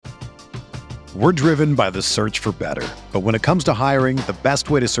We're driven by the search for better. But when it comes to hiring, the best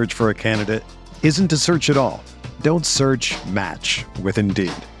way to search for a candidate isn't to search at all. Don't search, match with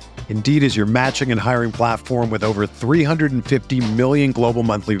Indeed. Indeed is your matching and hiring platform with over 350 million global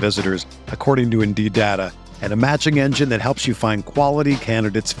monthly visitors, according to Indeed data, and a matching engine that helps you find quality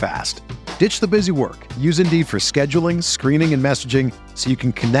candidates fast. Ditch the busy work. Use Indeed for scheduling, screening, and messaging so you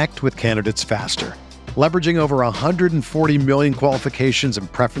can connect with candidates faster. Leveraging over 140 million qualifications and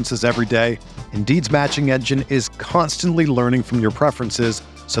preferences every day, Indeed's matching engine is constantly learning from your preferences,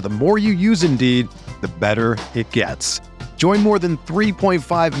 so the more you use Indeed, the better it gets. Join more than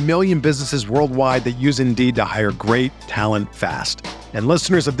 3.5 million businesses worldwide that use Indeed to hire great talent fast. And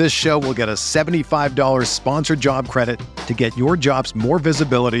listeners of this show will get a $75 sponsored job credit to get your jobs more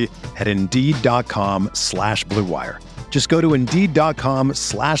visibility at Indeed.com/Blue Wire. Just go to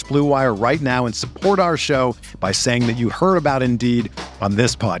Indeed.com/Blue Wire right now and support our show by saying that you heard about Indeed on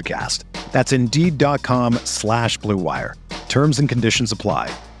this podcast. That's Indeed.com/Blue Wire. Terms and conditions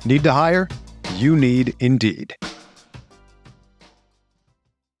apply. Need to hire? You need Indeed.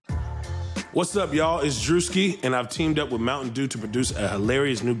 What's up, y'all? It's Drewski, and I've teamed up with Mountain Dew to produce a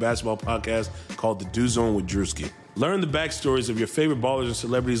hilarious new basketball podcast called The Dew Zone with Drewski. Learn the backstories of your favorite ballers and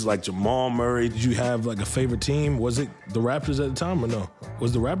celebrities like Jamal Murray. Did you have like a favorite team? Was it the Raptors at the time or no?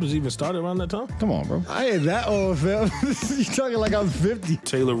 Was the Raptors even started around that time? Come on, bro. I ain't that old, fam. You talking like I'm 50.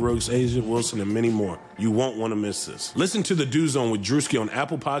 Taylor Rooks, Asia Wilson, and many more. You won't want to miss this. Listen to The Dew Zone with Drewski on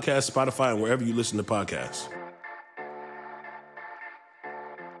Apple Podcasts, Spotify, and wherever you listen to podcasts.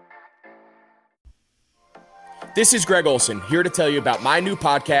 This is Greg Olson, here to tell you about my new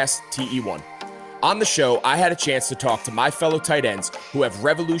podcast, TE1. On the show, I had a chance to talk to my fellow tight ends who have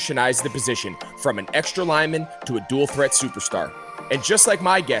revolutionized the position from an extra lineman to a dual-threat superstar. And just like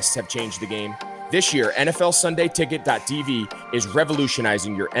my guests have changed the game, this year, NFLSundayTicket.tv is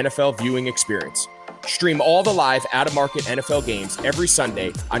revolutionizing your NFL viewing experience. Stream all the live, out-of-market NFL games every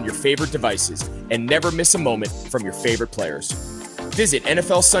Sunday on your favorite devices and never miss a moment from your favorite players. Visit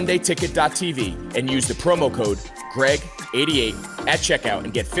NFLSundayTicket.tv and use the promo code GREG88 at checkout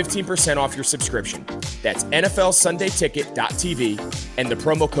and get 15% off your subscription. That's NFLSundayTicket.tv and the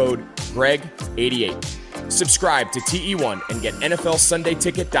promo code GREG88. Subscribe to TE1 and get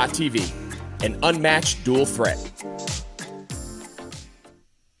NFLSundayTicket.tv, an unmatched dual threat.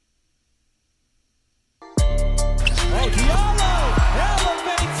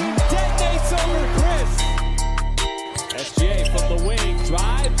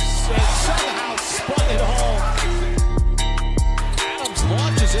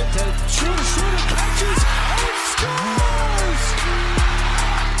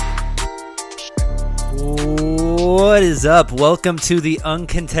 What is up? Welcome to the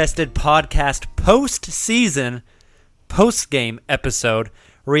Uncontested Podcast post-season, post-game episode,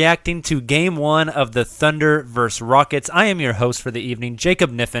 reacting to Game 1 of the Thunder vs. Rockets. I am your host for the evening,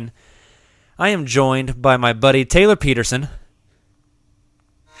 Jacob Niffen. I am joined by my buddy Taylor Peterson.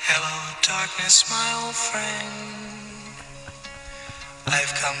 Hello, darkness, my old friend.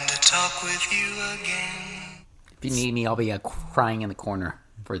 I've come to talk with you again. If you need me, I'll be crying in the corner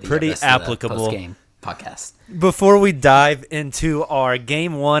for the pretty rest applicable of the post-game podcast. Before we dive into our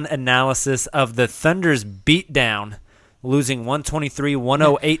Game 1 analysis of the Thunder's beatdown, losing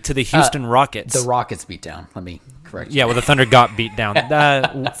 123-108 to the Houston Rockets. The Rockets beat down. Let me correct you. Yeah, well, the Thunder got beat down.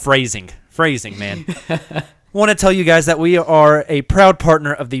 Phrasing, man. Want to tell you guys that we are a proud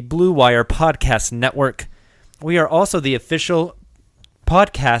partner of the Blue Wire Podcast Network. We are also the official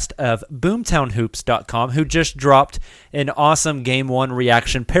podcast of BoomtownHoops.com, who just dropped an awesome Game 1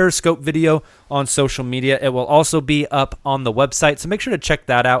 reaction Periscope video on social media. It will also be up on the website, so make sure to check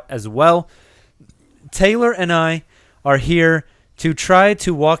that out as well. Taylor and I are here to try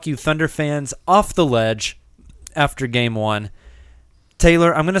to walk you Thunder fans off the ledge after Game 1.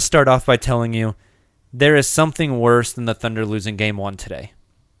 Taylor, I'm going to start off by telling you there is something worse than the Thunder losing Game 1 today.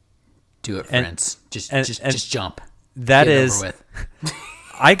 Do it, friends. Just jump. That is,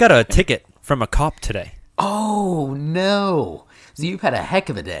 I got a ticket from a cop today. Oh, no. So you've had a heck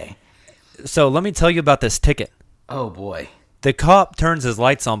of a day. So let me tell you about this ticket. Oh, boy. The cop turns his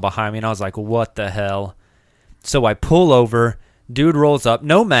lights on behind me, and I was like, what the hell? So I pull over. Dude rolls up.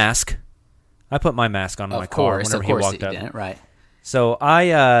 No mask. I put my mask on in my car whenever he walked up. Didn't, right. So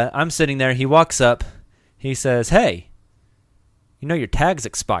I'm sitting there. He walks up. He says, hey, you know your tag's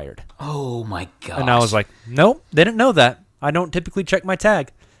expired. Oh, my gosh. And I was like, nope, didn't know that. I don't typically check my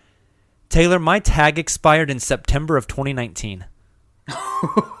tag. Taylor, my tag expired in September of 2019.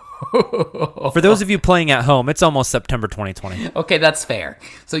 For those of you playing at home, it's almost September 2020. Okay, that's fair.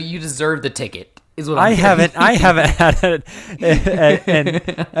 So you deserve the ticket. is what I I'm haven't had an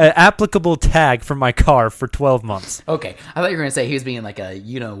applicable tag for my car for 12 months. Okay, I thought you were gonna say he was being like a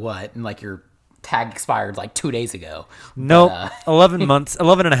you know what, and like your tag expired like 2 days ago. Nope, But, 11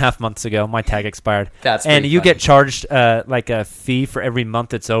 and a half months ago, my tag expired. That's and pretty you funny. get charged like a fee for every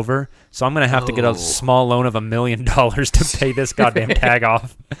month it's over. So I'm gonna have to get a small loan of $1 million to pay this goddamn tag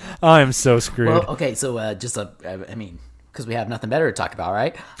off. I am so screwed. Well, okay, so I mean, because we have nothing better to talk about,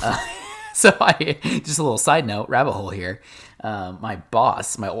 right? So just a little side note, rabbit hole here. My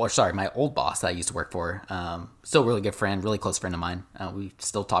boss, my old boss that I used to work for, still a really good friend, really close friend of mine. We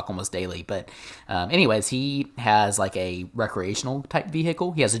still talk almost daily. But anyways, he has like a recreational type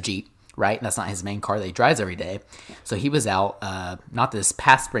vehicle. He has a Jeep, right? And that's not his main car that he drives every day. So he was out, not this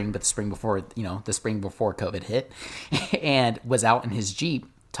past spring, but the spring before COVID hit, and was out in his Jeep,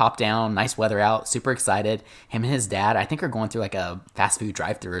 top down, nice weather out, super excited. Him and his dad, I think, are going through like a fast food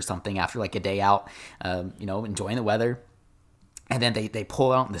drive-thru or something after like a day out, enjoying the weather. And then they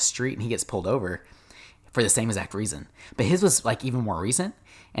pull out in the street and he gets pulled over for the same exact reason. But his was like even more recent.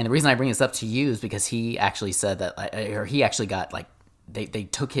 And the reason I bring this up to you is because he actually said that, or he actually got like, they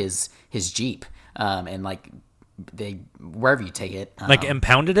took his Jeep and like wherever you take it. Like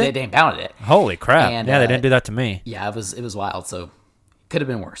impounded it? They impounded it. Holy crap. And, yeah, they didn't do that to me. Yeah, it was wild. So could have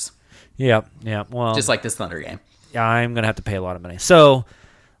been worse. Yeah. Well, Just like this Thunder game. I'm going to have to pay a lot of money. So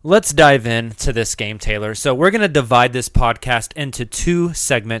let's dive into this game, Taylor. So we're going to divide this podcast into 2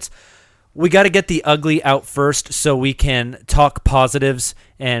 segments. We got to get the ugly out first so we can talk positives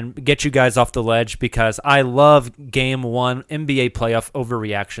and get you guys off the ledge, because I love Game 1 NBA playoff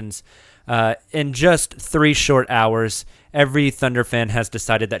overreactions. In just 3 short hours, every Thunder fan has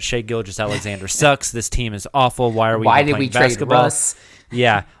decided that Shai Gilgeous-Alexander sucks. This team is awful. Why did we trade basketball? Russ?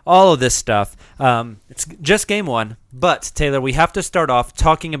 Yeah, all of this stuff. It's just Game 1. But, Taylor, we have to start off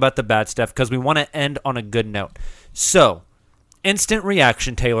talking about the bad stuff because we want to end on a good note. So, instant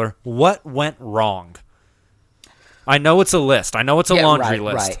reaction, Taylor. What went wrong? I know it's a list. I know it's a laundry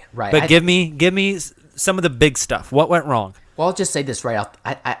list. Right. But give me some of the big stuff. What went wrong? Well, I'll just say this right out.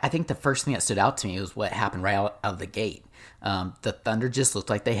 I think the first thing that stood out to me was what happened right out of the gate. The Thunder just looked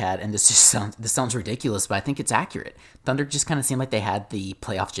like they had, and this sounds ridiculous, but I think it's accurate. Thunder just kind of seemed like they had the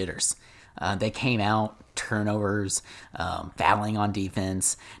playoff jitters. They came out, turnovers, fouling on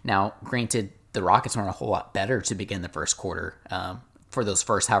defense. Now, granted, the Rockets weren't a whole lot better to begin the first quarter for those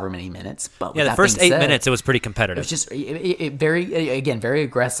first however many minutes. But yeah, the first 8 minutes, it was pretty competitive. It was just very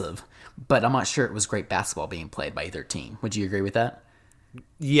aggressive. But I'm not sure it was great basketball being played by either team. Would you agree with that?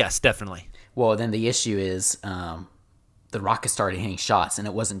 Yes, definitely. Well, then the issue is the Rockets started hitting shots, and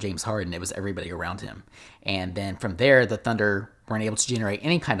it wasn't James Harden. It was everybody around him. And then from there, the Thunder weren't able to generate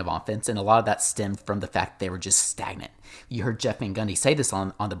any kind of offense, and a lot of that stemmed from the fact that they were just stagnant. You heard Jeff Van Gundy say this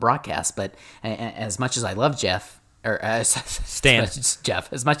on the broadcast, but as much as I love Jeff, or Stan.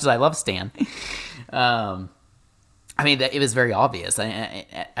 As much as I love Stan, I mean, it was very obvious.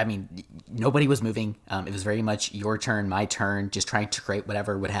 I mean, nobody was moving. It was very much your turn, my turn, just trying to create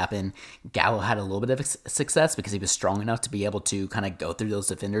whatever would happen. Gallo had a little bit of success because he was strong enough to be able to kind of go through those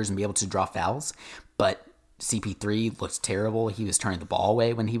defenders and be able to draw fouls. But CP3 looked terrible. He was turning the ball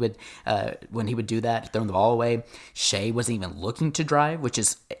away when he would do that, throwing the ball away. Shai wasn't even looking to drive, which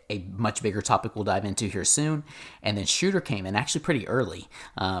is a much bigger topic we'll dive into here soon. And then Shooter came in actually pretty early.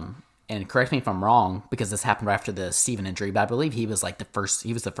 And correct me if I'm wrong, because this happened right after the Steven injury, but I believe he was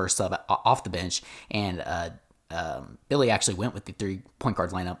the first sub off the bench, and Billy actually went with the 3-point guard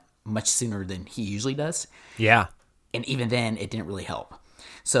lineup much sooner than he usually does. Yeah. And even then, it didn't really help.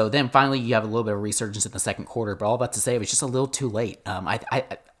 So then finally, you have a little bit of resurgence in the second quarter, but all that to say, it was just a little too late.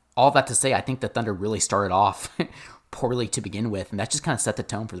 All that to say, I think the Thunder really started off poorly to begin with, and that just kind of set the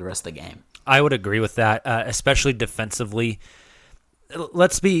tone for the rest of the game. I would agree with that, especially defensively.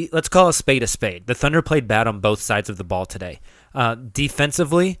 Let's call a spade a spade. The Thunder played bad on both sides of the ball today.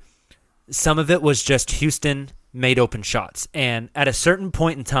 Defensively, some of it was just Houston made open shots. And at a certain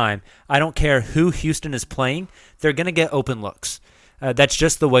point in time, I don't care who Houston is playing, they're going to get open looks. That's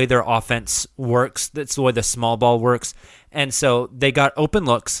just the way their offense works. That's the way the small ball works. And so they got open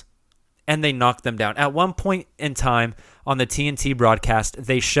looks, and they knocked them down. At one point in time on the TNT broadcast,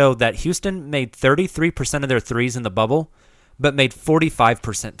 they showed that Houston made 33% of their threes in the bubble, but made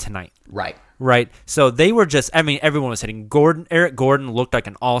 45% tonight. Right. So they were just, I mean, everyone was hitting. Eric Gordon looked like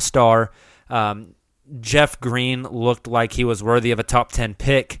an all-star. Jeff Green looked like he was worthy of a top 10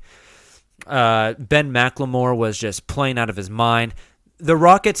 pick. Ben McLemore was just playing out of his mind. The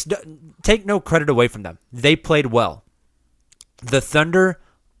Rockets, take no credit away from them. They played well. The Thunder,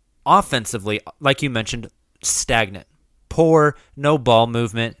 offensively, like you mentioned, stagnant. poor, no ball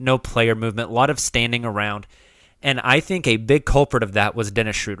movement, no player movement, a lot of standing around. And I think a big culprit of that was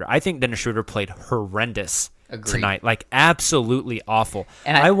Dennis Schroeder. I think Dennis Schroeder played horrendous tonight, like absolutely awful.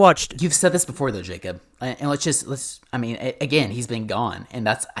 And I watched. You've said this before, though, Jacob. And again, he's been gone, and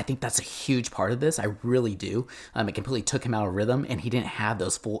I think that's a huge part of this. I really do. It completely took him out of rhythm, and he didn't have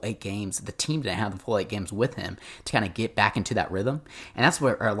those full 8 games. The team didn't have the full 8 games with him to kind of get back into that rhythm, and that's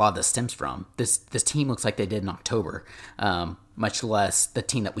where a lot of this stems from. This team looks like they did in October. Much less the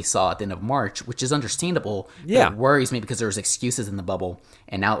team that we saw at the end of March, which is understandable. Yeah. It worries me because there was excuses in the bubble,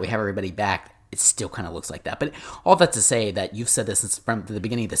 and now that we have everybody back, it still kind of looks like that. But all that to say that you've said this from the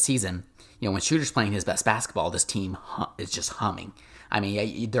beginning of the season, when Schroeder's playing his best basketball, this team is just humming. I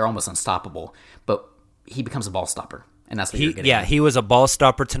mean, they're almost unstoppable, but he becomes a ball stopper. And that's what you're getting at. He was a ball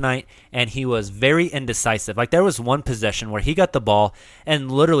stopper tonight, and he was very indecisive. Like, there was one possession where he got the ball and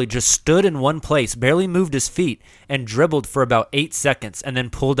literally just stood in one place, barely moved his feet, and dribbled for about 8 seconds, and then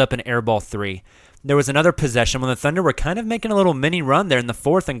pulled up an air ball 3. There was another possession when the Thunder were kind of making a little mini run there in the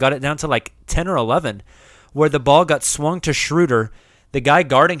fourth and got it down to like 10 or 11, where the ball got swung to Schroeder. The guy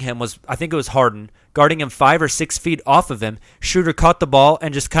guarding him was, I think it was Harden, guarding him 5 or 6 feet off of him. Schroeder caught the ball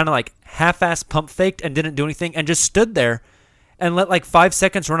and just kind of like half-ass pump faked and didn't do anything and just stood there and let like 5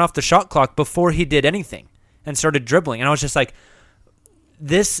 seconds run off the shot clock before he did anything and started dribbling. And I was just like,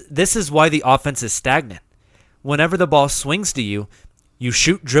 this is why the offense is stagnant. Whenever the ball swings to you, you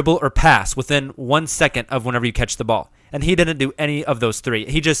shoot, dribble, or pass within 1 second of whenever you catch the ball. And he didn't do any of those 3.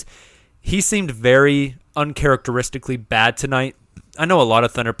 He seemed very uncharacteristically bad tonight. I know a lot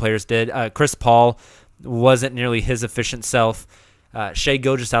of Thunder players did. Chris Paul wasn't nearly his efficient self. Shai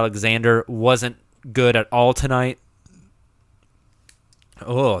Gilgeous-Alexander wasn't good at all tonight.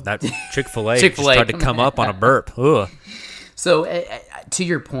 Oh, that Chick-fil-A just tried to come up on a burp. Ugh. So, to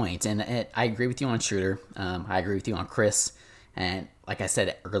your point, and I agree with you on Schroeder. I agree with you on Chris. And like I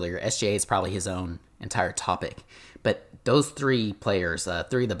said earlier, SGA is probably his own entire topic. But those 3 players,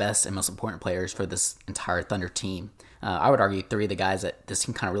 3 of the best and most important players for this entire Thunder team, I would argue 3 of the guys that this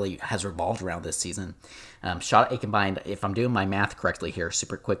team kind of really has revolved around this season. Shot a combined, if I'm doing my math correctly here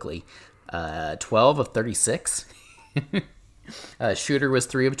super quickly, 12 of 36. Schroeder was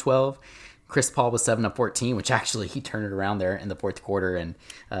 3 of 12. Chris Paul was 7 of 14, which actually he turned it around there in the fourth quarter. And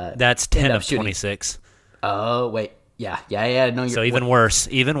that's 10 of 26. Oh, wait. Yeah. No, so even worse.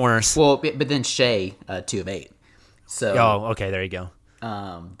 Well, but then Shai, 2 of 8. So. Oh, okay. There you go.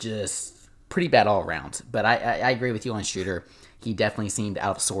 Just pretty bad all around. But I agree with you on Schroeder. He definitely seemed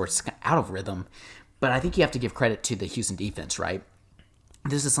out of sorts, out of rhythm. But I think you have to give credit to the Houston defense, right?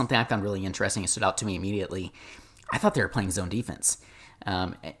 This is something I found really interesting. It stood out to me immediately. I thought they were playing zone defense.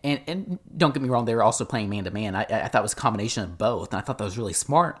 And don't get me wrong, they were also playing man-to-man. I thought it was a combination of both, and I thought that was really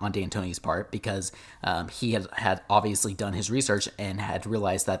smart on D'Antoni's part because he had obviously done his research and had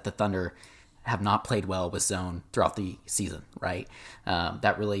realized that the Thunder have not played well with zone throughout the season, right?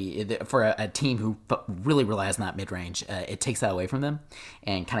 That really, for a team who really relies on that mid-range, it takes that away from them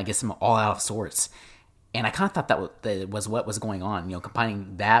and kind of gets them all out of sorts. And I kind of thought that was what was going on,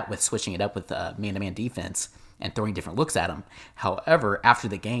 combining that with switching it up with man-to-man defense and throwing different looks at him. However, after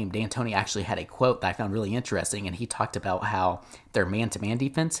the game, D'Antoni actually had a quote that I found really interesting, and he talked about how their man-to-man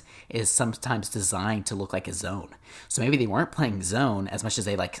defense is sometimes designed to look like a zone. So maybe they weren't playing zone as much as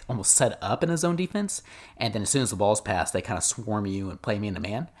they like almost set up in a zone defense, and then as soon as the ball's passed, they kind of swarm you and play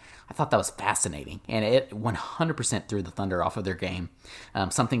man-to-man. I thought that was fascinating, and it 100% threw the Thunder off of their game.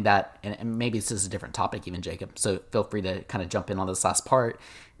 Something that, and maybe this is a different topic even, Jacob, so feel free to kind of jump in on this last part.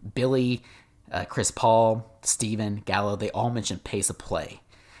 Billy, Chris Paul, Steven, Gallo, they all mentioned pace of play.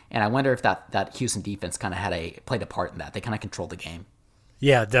 And I wonder if that Houston defense kind of played a part in that. They kind of controlled the game.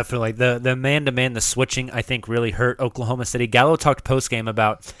 Yeah, definitely. The man-to-man, the switching, I think, really hurt Oklahoma City. Gallo talked post-game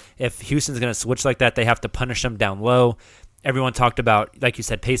about if Houston's going to switch like that, they have to punish them down low. Everyone talked about, like you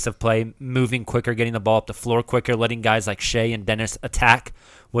said, pace of play, moving quicker, getting the ball up the floor quicker, letting guys like Shai and Dennis attack,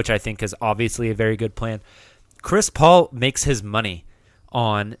 which I think is obviously a very good plan. Chris Paul makes his money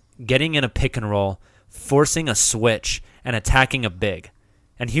on getting in a pick and roll, forcing a switch, and attacking a big.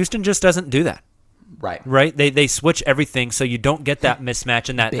 And Houston just doesn't do that. Right? They switch everything so you don't get that mismatch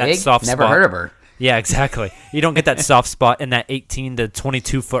and that soft spot. Never heard of her. Yeah, exactly. You don't get that soft spot in that 18 to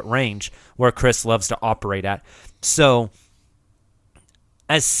 22-foot range where Chris loves to operate at. So,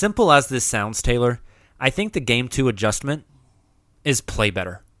 as simple as this sounds, Taylor, I think the Game 2 adjustment is play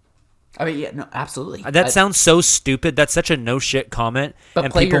better. I mean, yeah, no, absolutely. That sounds so stupid. That's such a no-shit comment. But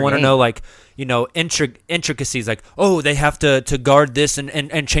and people want to know, like, intricacies, like, oh, they have to guard this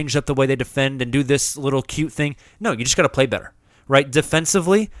and change up the way they defend and do this little cute thing. No, you just got to play better, right?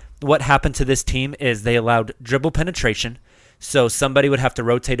 Defensively, what happened to this team is they allowed dribble penetration. So somebody would have to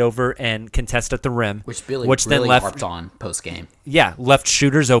rotate over and contest at the rim. Which Billy then left, harped on post-game. Yeah, left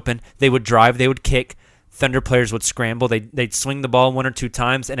shooters open. They would drive, they would kick. Thunder players would scramble. They'd swing the ball 1 or 2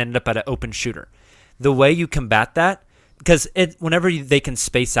 times and end up at an open shooter. The way you combat that, because whenever they can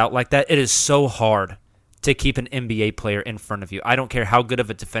space out like that, it is so hard to keep an NBA player in front of you. I don't care how good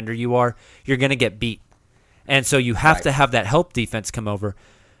of a defender you are, you're going to get beat. And so you have to have that help defense come over.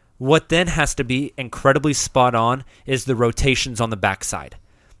 What then has to be incredibly spot on is the rotations on the backside.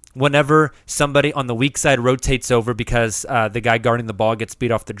 Whenever somebody on the weak side rotates over because the guy guarding the ball gets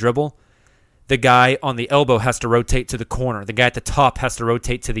beat off the dribble, the guy on the elbow has to rotate to the corner. The guy at the top has to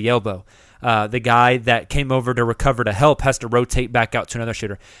rotate to the elbow. The guy that came over to recover to help has to rotate back out to another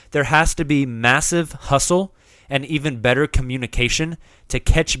shooter. There has to be massive hustle and even better communication to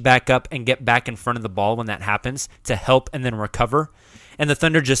catch back up and get back in front of the ball when that happens, to help and then recover. And the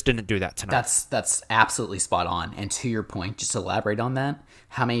Thunder just didn't do that tonight. That's absolutely spot on. And to your point, just to elaborate on that,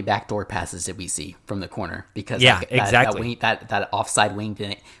 how many backdoor passes did we see from the corner? Because exactly. that offside wing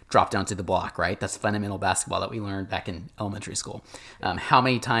didn't drop down to the block, right? That's fundamental basketball that we learned back in elementary school. How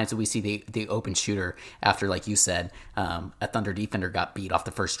many times did we see the open shooter after, like you said, a Thunder defender got beat off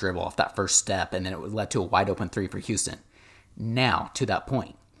the first dribble, off that first step, and then it led to a wide open 3 for Houston? Now, to that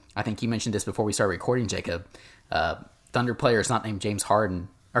point, I think you mentioned this before we started recording, Jacob. Thunder players not named James Harden,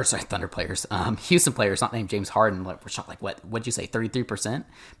 or sorry, Thunder players, Houston players not named James Harden, were shot like what'd you say, 33%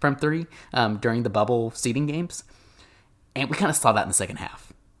 from 3 during the bubble seeding games, and we kind of saw that in the second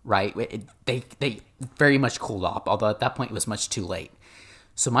half, right? They very much cooled off, although at that point it was much too late.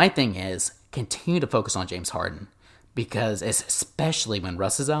 So my thing is continue to focus on James Harden, because especially when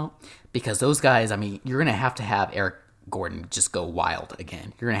Russ is out, because those guys, I mean, you're gonna have to have Eric Gordon just go wild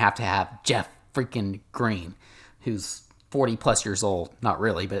again. You're gonna have to have Jeff freaking Green, who's 40 plus years old, not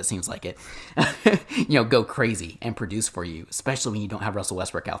really, but it seems like it, go crazy and produce for you, especially when you don't have Russell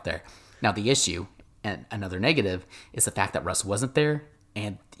Westbrook out there. Now, the issue, and another negative, is the fact that Russ wasn't there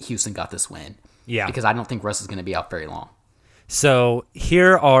and Houston got this win. Yeah. Because I don't think Russ is going to be out very long. So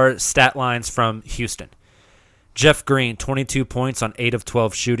here are stat lines from Houston. Jeff Green, 22 points on 8 of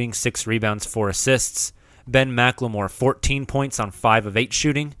 12 shooting, 6 rebounds, 4 assists. Ben McLemore, 14 points on 5 of 8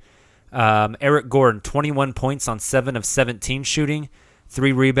 shooting. Eric Gordon, 21 points on 7 of 17 shooting,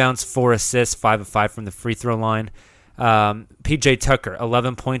 3 rebounds, 4 assists, 5 of 5 from the free throw line. PJ Tucker,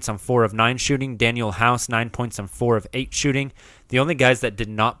 11 points on 4 of 9 shooting. Daniel House, 9 points on 4 of 8 shooting. The only guys that did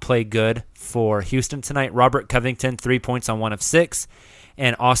not play good for Houston tonight, Robert Covington, 3 points on 1 of 6,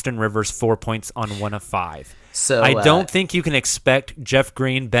 and Austin Rivers, 4 points on 1 of 5. So I don't think you can expect Jeff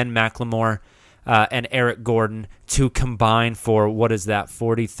Green, Ben McLemore, and Eric Gordon to combine for,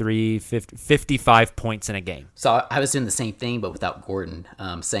 55 points in a game. So I was doing the same thing, but without Gordon,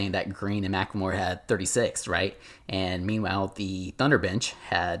 saying that Green and McLemore had 36, right? And meanwhile, the Thunder bench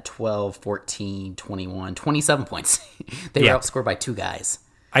had 12, 14, 21, 27 points. They were outscored by 2 guys.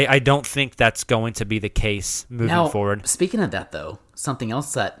 I don't think that's going to be the case moving forward. Speaking of that, though, something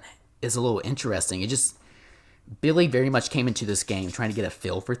else that is a little interesting, Billy very much came into this game trying to get a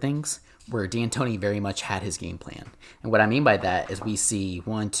feel for things, where D'Antoni very much had his game plan. And what I mean by that is we see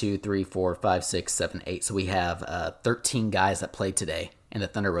 1, 2, 3, 4, 5, 6, 7, 8. So we have 13 guys that played today in the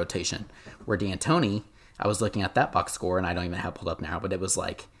Thunder rotation, where D'Antoni, I was looking at that box score, and I don't even have it pulled up now, but it was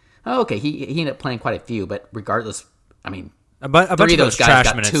like, oh, okay, he ended up playing quite a few, but regardless, I mean, a bunch 3 of those those guys trash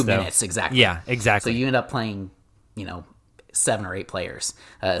got minutes, 2 though. minutes, exactly. Yeah, exactly. So you end up playing, 7 or 8 players,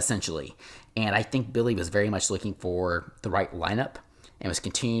 essentially. And I think Billy was very much looking for the right lineup and was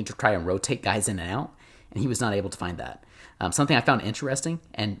continuing to try and rotate guys in and out, and he was not able to find that. Something I found interesting,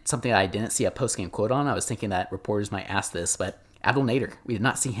 and something I didn't see a post-game quote on, I was thinking that reporters might ask this, but Abdel Nader, we did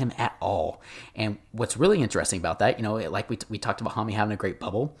not see him at all. And what's really interesting about that, like we talked about Hami having a great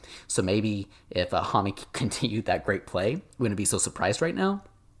bubble, so maybe if Hami continued that great play, we wouldn't be so surprised right now.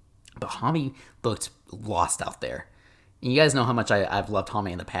 But Hami looked lost out there. You guys know how much I've loved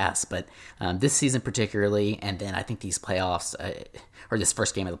Hami in the past, but this season particularly, and then I think these playoffs, or this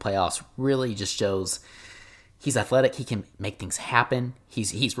first game of the playoffs, really just shows he's athletic. He can make things happen.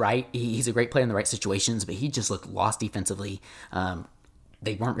 He's right. He's a great player in the right situations, but he just looked lost defensively.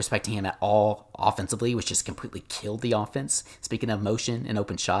 They weren't respecting him at all offensively, which just completely killed the offense. Speaking of motion and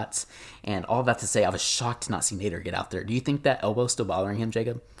open shots, and all that to say, I was shocked to not see Nader get out there. Do you think that elbow's still bothering him,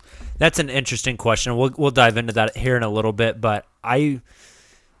 Jacob? That's an interesting question. We'll dive into that here in a little bit, but the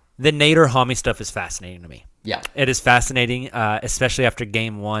Nader-Hami stuff is fascinating to me. Yeah. It is fascinating, especially after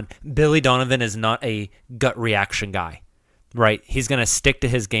game 1. Billy Donovan is not a gut reaction guy. right? He's going to stick to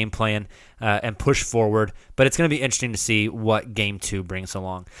his game plan and push forward, but it's going to be interesting to see what Game 2 brings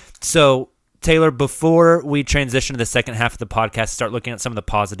along. So, Taylor, before we transition to the second half of the podcast, start looking at some of the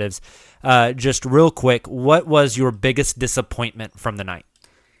positives, just real quick, what was your biggest disappointment from the night?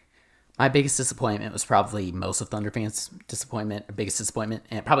 My biggest disappointment was probably most of Thunder fans' biggest disappointment,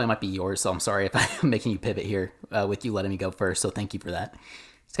 and it probably might be yours, so I'm sorry if I'm making you pivot here with you letting me go first, so thank you for that.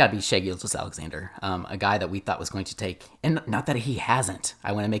 It's got to be Shai Gilgeous-Alexander, a guy that we thought was going to take, and not that he hasn't,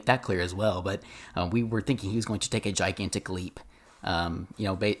 I want to make that clear as well, but we were thinking he was going to take a gigantic leap. And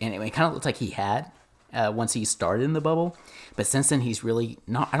it kind of looked like he had once he started in the bubble, but since then he's really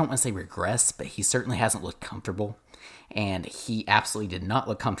not, I don't want to say regressed, but he certainly hasn't looked comfortable, and he absolutely did not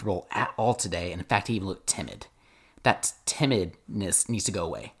look comfortable at all today, and in fact he even looked timid. That timidness needs to go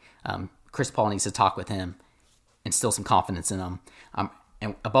away. Chris Paul needs to talk with him, instill some confidence in him,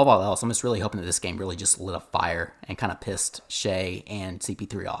 and above all else, I'm just really hoping that this game really just lit a fire and kind of pissed Shai and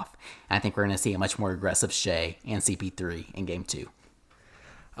CP3 off. And I think we're going to see a much more aggressive Shai and CP3 in Game 2.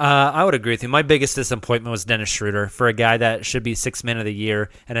 I would agree with you. My biggest disappointment was Dennis Schroeder. For a guy that should be Sixth Man of the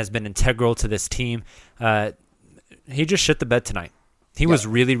Year and has been integral to this team, he just shit the bed tonight. He was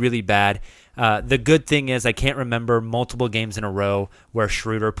really, really bad. The good thing is I can't remember multiple games in a row where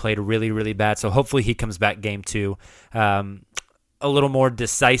Schroeder played really, really bad. So hopefully he comes back Game 2. A little more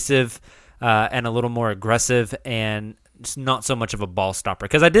decisive and a little more aggressive and not so much of a ball stopper.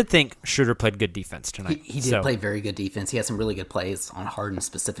 Because I did think Schroeder played good defense tonight. He did play very good defense. He had some really good plays on Harden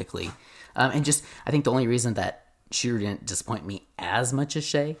specifically. I think the only reason that Schroeder didn't disappoint me as much as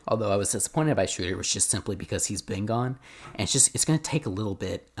Shai, although I was disappointed by Schroeder, was just simply because he's been gone. And it's going to take a little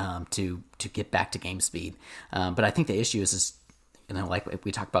bit to get back to game speed. But I think the issue is like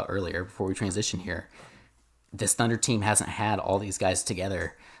we talked about earlier before we transition here, this Thunder team hasn't had all these guys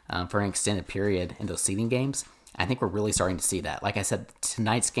together for an extended period in those seeding games. I think we're really starting to see that. Like I said,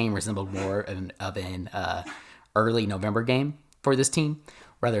 tonight's game resembled more of an early November game for this team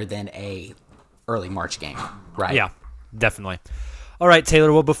rather than a early March game, right? Yeah, definitely. All right,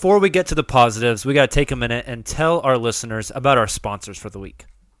 Taylor, well, before we get to the positives, we got to take a minute and tell our listeners about our sponsors for the week.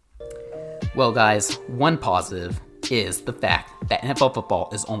 Well, guys, one positive is the fact that NFL football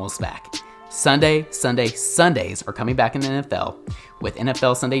is almost back. Sundays are coming back in the NFL with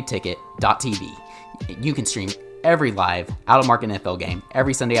NFLSundayTicket.tv. You can stream every live out-of-market NFL game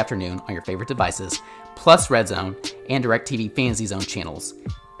every Sunday afternoon on your favorite devices, plus Red Zone and DirecTV Fantasy Zone channels.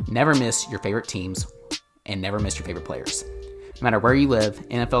 Never miss your favorite teams and never miss your favorite players. No matter where you live,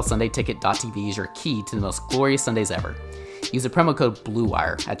 NFLSundayTicket.tv is your key to the most glorious Sundays ever. Use the promo code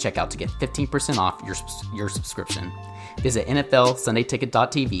BLUEWIRE at checkout to get 15% off your subscription. Visit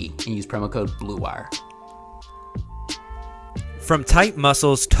NFLSundayTicket.tv and use promo code BLUEWIRE. From tight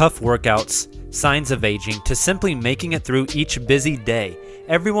muscles, tough workouts, signs of aging, to simply making it through each busy day,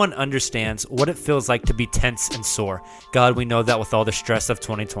 everyone understands what it feels like to be tense and sore. God, we know that with all the stress of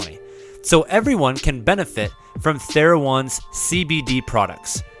 2020. So everyone can benefit from TheraOne's CBD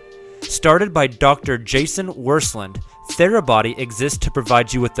products. Started by Dr. Jason Wersland, TheraBody exists to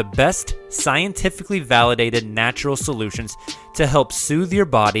provide you with the best scientifically validated natural solutions to help soothe your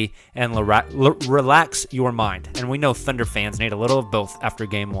body and relax your mind. And we know Thunder fans need a little of both after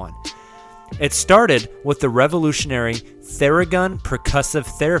Game 1. It started with the revolutionary Theragun percussive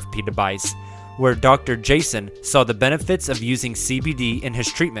therapy device, where Dr. Jason saw the benefits of using CBD in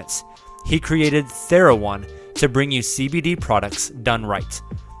his treatments. He created TheraOne to bring you CBD products done right.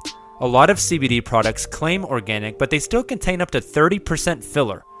 A lot of CBD products claim organic, but they still contain up to 30%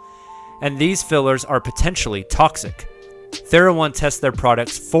 filler, and these fillers are potentially toxic. TheraOne tests their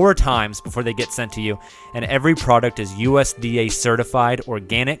products 4 times before they get sent to you, and every product is USDA certified,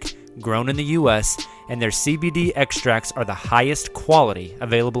 organic, grown in the US, and their CBD extracts are the highest quality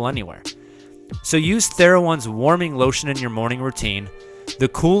available anywhere. So use TheraOne's warming lotion in your morning routine, the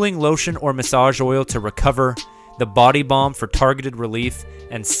cooling lotion or massage oil to recover, the body balm for targeted relief,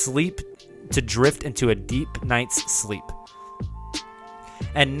 and sleep to drift into a deep night's sleep.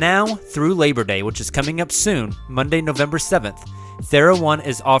 And now, through Labor Day, which is coming up soon, Monday, November 7th, TheraOne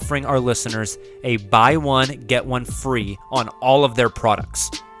is offering our listeners a buy one, get one free on all of their products.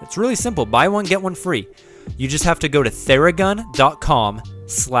 It's really simple. Buy one, get one free. You just have to go to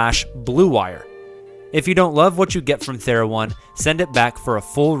Theragun.com/BlueWire. If you don't love what you get from TheraOne, send it back for a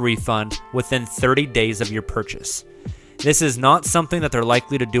full refund within 30 days of your purchase. This is not something that they're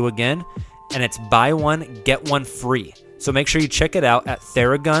likely to do again, and it's buy one, get one free. So make sure you check it out at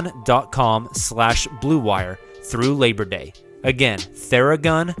Theragun.com/BlueWire through Labor Day. Again,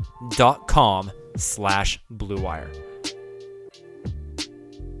 Theragun.com/BlueWire.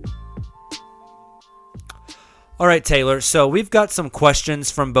 All right, Taylor. So we've got some questions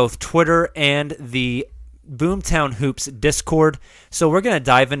from both Twitter and the Boomtown Hoops Discord. So we're going to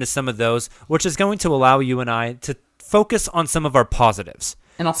dive into some of those, which is going to allow you and I to focus on some of our positives.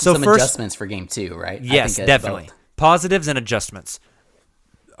 And also some adjustments for game 2, right? Yes, definitely. Positives and adjustments.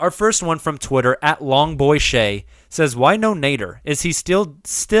 Our first one from Twitter, @LongboyShay, says, why no Nader? Is he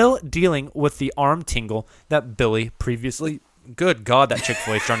still dealing with the arm tingle that Billy previously... Good God, that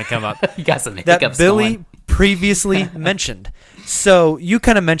Chick-fil-A is trying to come up. You got some that hiccups Billy going. previously mentioned. So you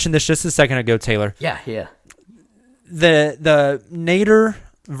kind of mentioned this just a second ago, Taylor. Yeah. The Nader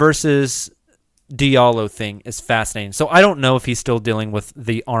versus Diallo thing is fascinating. So I don't know if he's still dealing with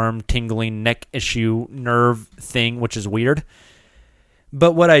the arm tingling, neck issue, nerve thing, which is weird.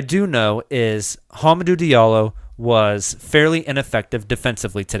 But what I do know is Hamidou Diallo was fairly ineffective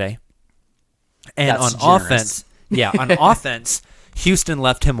defensively today. And That's on generous. offense, Houston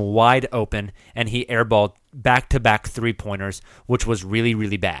left him wide open, and he airballed back-to-back three-pointers, which was really,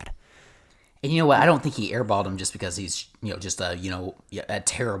 really bad. And you know what? I don't think he airballed him just because he's just a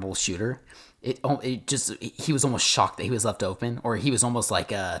terrible shooter. He was almost shocked that he was left open, or he was almost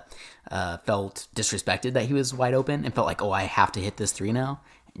like felt disrespected that he was wide open and felt like, oh, I have to hit this three now,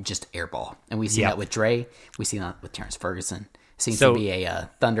 and just airball. And we see that with Dre. We see that with Terrence Ferguson. Seems to be a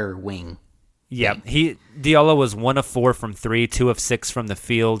Thunder wing. Yeah, Diallo was 1 of 4 from 3, 2 of 6 from the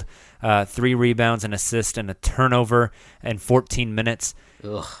field, 3 rebounds, an assist, and a turnover in 14 minutes.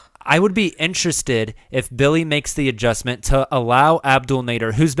 Ugh. I would be interested if Billy makes the adjustment to allow Abdul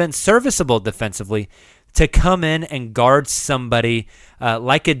Nader, who's been serviceable defensively, to come in and guard somebody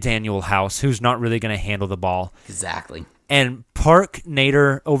like a Daniel House, who's not really going to handle the ball. Exactly. And park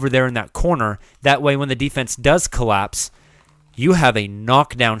Nader over there in that corner. That way, when the defense does collapse, you have a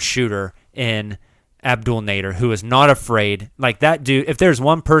knockdown shooter in Abdul Nader, who is not afraid. Like that dude, if there's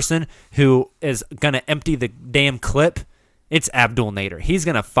one person who is going to empty the damn clip, it's Abdul Nader. He's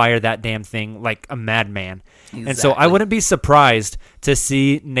going to fire that damn thing like a madman. Exactly. And so I wouldn't be surprised to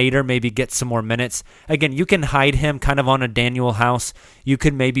see Nader maybe get some more minutes. Again, you can hide him kind of on a Daniel House. You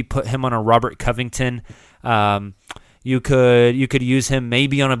could maybe put him on a Robert Covington. You could use him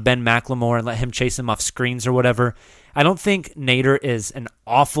maybe on a Ben McLemore and let him chase him off screens or whatever. I don't think Nader is an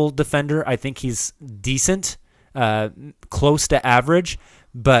awful defender. I think he's decent, close to average,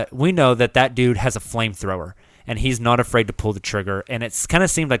 but we know that dude has a flamethrower, and he's not afraid to pull the trigger, and it's kind of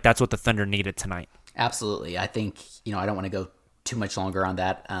seemed like that's what the Thunder needed tonight. Absolutely. I think, I don't want to go too much longer on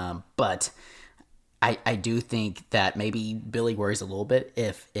that, but I do think that maybe Billy worries a little bit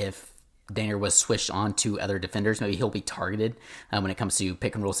if Nader was switched on to other defenders. Maybe he'll be targeted when it comes to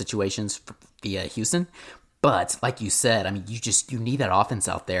pick and roll situations via Houston. But like you said, I mean, you need that offense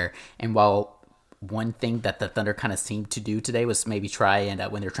out there. And while one thing that the Thunder kind of seemed to do today was maybe try and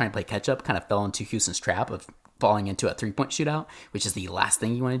when they're trying to play catch up, kind of fell into Houston's trap of falling into a 3-point shootout, which is the last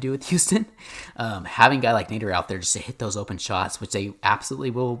thing you want to do with Houston. Having a guy like Nader out there just to hit those open shots, which they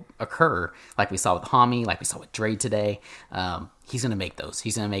absolutely will occur, like we saw with Hami, like we saw with Dre today. He's going to make those.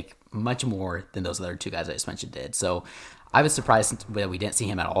 He's going to make much more than those other two guys I just mentioned did. So I was surprised that we didn't see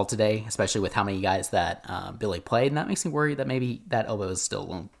him at all today, especially with how many guys that Billy played, and that makes me worry that maybe that elbow is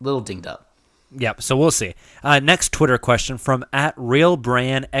still a little dinged up. Yep, so we'll see. Next Twitter question from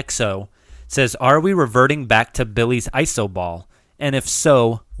 @RealBranXO says, are we reverting back to Billy's ISO ball? And if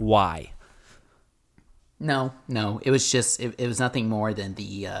so, why? No. It was just it was nothing more than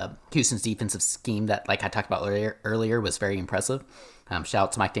the Houston's defensive scheme that, like I talked about earlier, was very impressive. Shout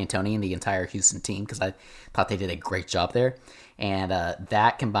out to Mike D'Antoni and the entire Houston team because I thought they did a great job there. And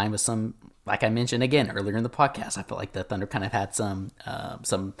that combined with some, like I mentioned again earlier in the podcast, I felt like the Thunder kind of had some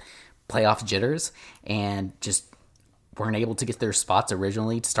playoff jitters and just weren't able to get their spots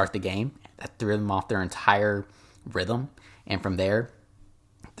originally to start the game. That threw them off their entire rhythm. And from there,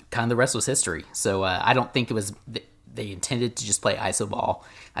 kind of the rest was history. So I don't think it was they intended to just play ISO ball.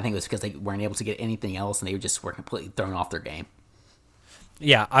 I think it was because they weren't able to get anything else and they just were completely thrown off their game.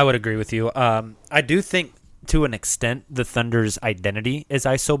 Yeah, I would agree with you. I do think, to an extent, the Thunder's identity is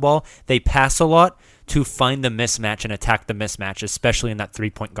iso ball. They pass a lot to find the mismatch and attack the mismatch, especially in that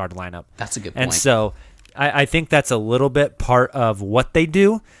three-point guard lineup. That's a good point. And so I think that's a little bit part of what they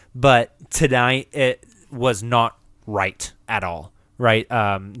do, but tonight it was not right at all. Right,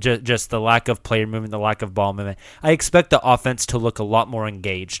 just the lack of player movement, the lack of ball movement. I expect the offense to look a lot more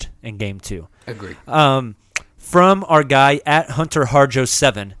engaged in Game 2. Agreed. From our guy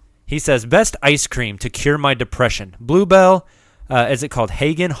 @HunterHarjo7, he says, best ice cream to cure my depression. Bluebell, is it called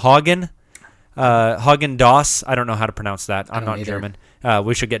Hagen-Dazs? I don't know how to pronounce that. I'm not German.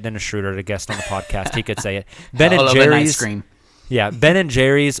 We should get Dennis Schroeder to guest on the podcast. He could say it. Ben and Jerry's. Ice cream. Yeah, Ben and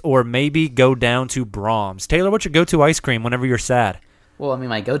Jerry's, or maybe go down to Brahms. Taylor, what's your go-to ice cream whenever you're sad? Well, I mean,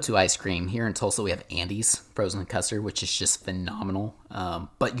 my go-to ice cream here in Tulsa, we have Andy's frozen custard, which is just phenomenal.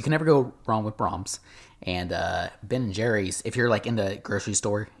 But you can never go wrong with Brahms. And Ben and Jerry's, if you're like in the grocery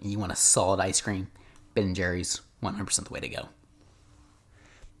store and you want a solid ice cream, Ben and Jerry's, 100% the way to go.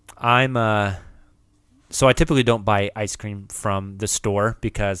 So I typically don't buy ice cream from the store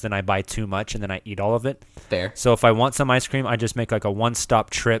because then I buy too much and then I eat all of it. Fair. So if I want some ice cream, I just make like a one-stop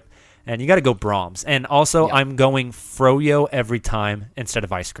trip. And you got to go Brahms. And also, I'm going Froyo every time instead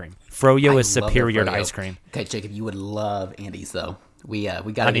of ice cream. Froyo is superior to ice cream. Okay, Jacob, you would love Andy's, though. We got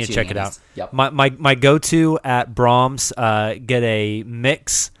to I need to check it out. Yep. My go-to at Brahms, get a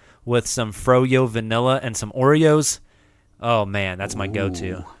mix with some Froyo vanilla and some Oreos. Oh, man, that's my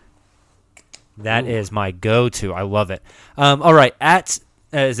go-to. That is my go-to. I love it. All right,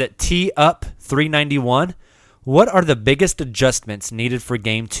 is it T Up 391? What are the biggest adjustments needed for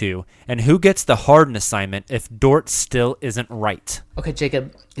Game 2, and who gets the Harden assignment if Dort still isn't right? Okay,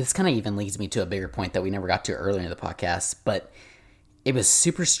 Jacob, this kind of even leads me to a bigger point that we never got to earlier in the podcast, but it was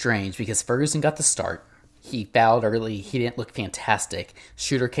super strange because Ferguson got the start. He fouled early. He didn't look fantastic.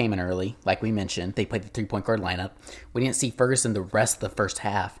 Shooter came in early, like we mentioned. They played the three-point guard lineup. We didn't see Ferguson the rest of the first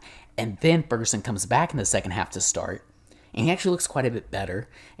half, and then Ferguson comes back in the second half to start. And he actually looks quite a bit better.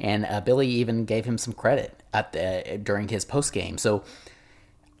 And Billy even gave him some credit during his post-game. So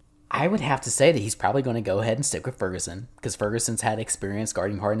I would have to say that he's probably going to go ahead and stick with Ferguson because Ferguson's had experience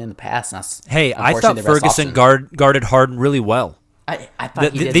guarding Harden in the past. Hey, I thought Ferguson guarded Harden really well. I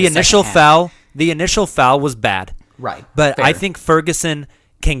thought he did the initial foul. The initial foul was bad. Right. But fair. I think Ferguson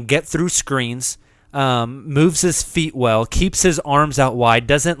can get through screens. Moves his feet well, keeps his arms out wide,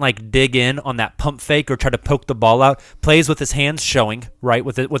 doesn't like dig in on that pump fake or try to poke the ball out, plays with his hands showing, right,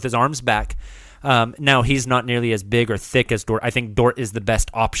 with his arms back. Now, he's not nearly as big or thick as Dort. I think Dort is the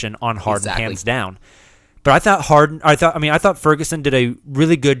best option on Harden, hands down. But I thought Ferguson did a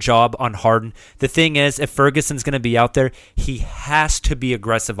really good job on Harden. The thing is, if Ferguson's going to be out there, he has to be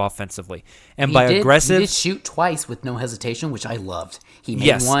aggressive offensively. And he did shoot twice with no hesitation, which I loved. He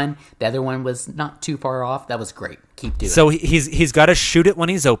made one. The other one was not too far off. That was great. Keep doing it. So he's got to shoot it when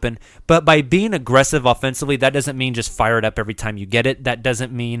he's open. But by being aggressive offensively, that doesn't mean just fire it up every time you get it. That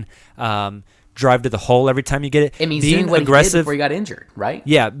doesn't mean drive to the hole every time you get it. It means being doing what aggressive, he did before he got injured, right?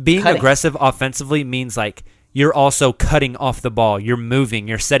 Yeah, being aggressive offensively means like you're also cutting off the ball. You're moving.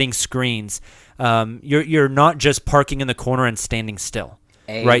 You're setting screens. You're not just parking in the corner and standing still,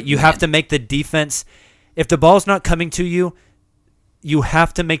 right? You have to make the defense. If the ball's not coming to you, you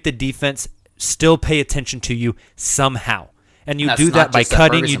have to make the defense still pay attention to you somehow. And you do that by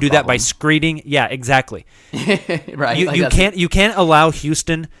cutting. You do that by screening. Yeah, exactly. Right. You can't allow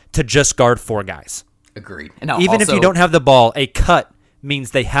Houston to just guard four guys. Agreed. Even if you don't have the ball, a cut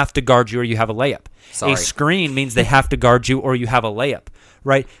means they have to guard you or you have a layup. A screen means they have to guard you or you have a layup.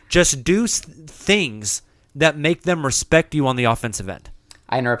 Right? Just do things that make them respect you on the offensive end.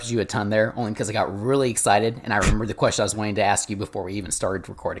 I interrupted you a ton there only because I got really excited and I remember the question I was wanting to ask you before we even started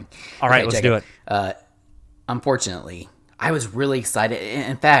recording. All right, let's do it. Unfortunately, I was really excited.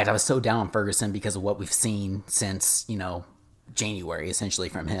 In fact, I was so down on Ferguson because of what we've seen since, January, essentially,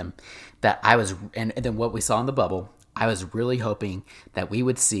 from him, that I was, and then what we saw in the bubble, I was really hoping that we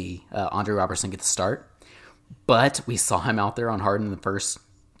would see Andre Robertson get the start. But we saw him out there on Harden in the first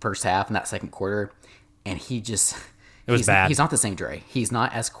half in that second quarter, and he just... It was bad. He's not the same Dre. He's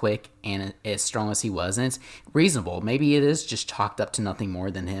not as quick and as strong as he was, and it's reasonable. Maybe it is just chalked up to nothing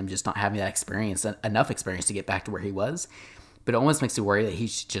more than him just not having that experience, enough experience to get back to where he was. But it almost makes me worry that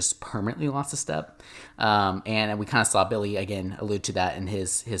he's just permanently lost a step. And we kind of saw Billy, again, allude to that in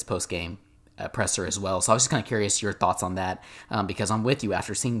his post-game presser as well. So I was just kind of curious your thoughts on that because I'm with you.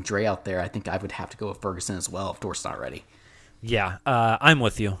 After seeing Dre out there, I think I would have to go with Ferguson as well if Dort's not ready. Yeah, I'm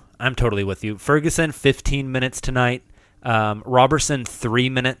with you. I'm totally with you. Ferguson, 15 minutes tonight. Robertson, 3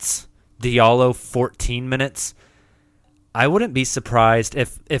 minutes. Diallo, 14 minutes. I wouldn't be surprised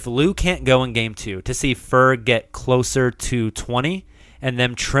if Lou can't go in game 2 to see Ferg get closer to 20 and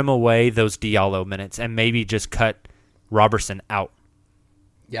then trim away those Diallo minutes and maybe just cut Robertson out.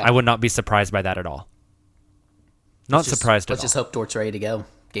 Yeah, I would not be surprised by that at all. Surprised at all. Let's just hope Dort's ready to go.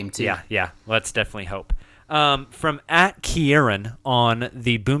 Game 2. Yeah. Let's definitely hope. From @Kieran on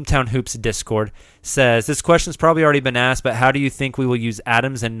the Boomtown Hoops Discord says, this question's probably already been asked, but how do you think we will use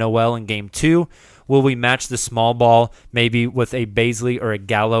Adams and Noel in game 2? Will we match the small ball, maybe with a Baisley or a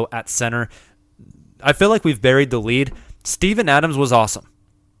Gallo at center? I feel like we've buried the lead. Steven Adams was awesome.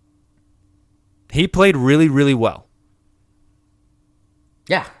 He played really, really well.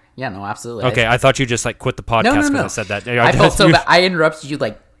 Yeah, Yeah, no, absolutely. Okay, I thought you just like quit the podcast because I said that. I felt so bad. I interrupted you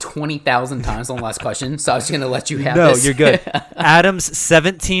like 20,000 times on the last question, so I was going to let you have No, this. you're good. Adams,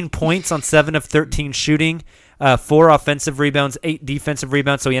 17 points on 7 of 13 shooting, 4 offensive rebounds, 8 defensive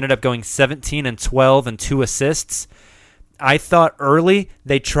rebounds, so he ended up going 17 and 12 and 2 assists. I thought early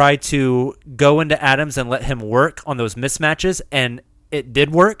they tried to go into Adams and let him work on those mismatches, and it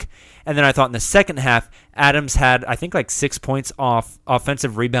did work. And then I thought in the second half, Adams had, I think, like 6 points off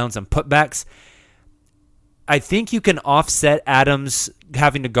offensive rebounds and putbacks. I think you can offset Adams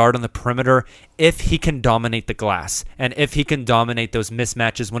having to guard on the perimeter if he can dominate the glass and if he can dominate those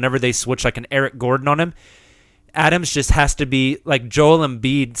mismatches whenever they switch like an Eric Gordon on him. Adams just has to be like Joel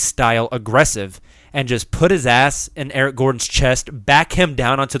Embiid style aggressive and just put his ass in Eric Gordon's chest, back him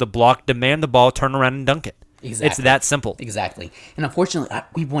down onto the block, demand the ball, turn around and dunk it. Exactly. It's that simple. Exactly. And unfortunately,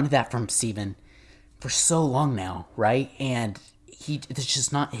 we wanted that from Steven for so long now, right? And it's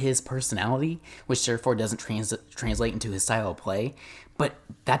just not his personality, which therefore doesn't translate into his style of play. But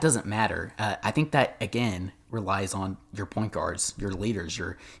that doesn't matter. I think that, again, relies on your point guards, your leaders,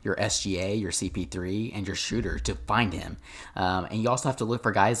 your SGA, your CP3, and your shooter to find him. And you also have to look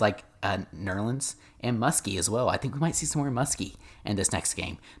for guys like Nerlens and Muskie as well. I think we might see some more Muskie in this next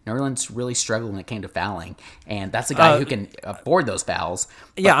game. Nerlens really struggled when it came to fouling, and that's a guy who can afford those fouls.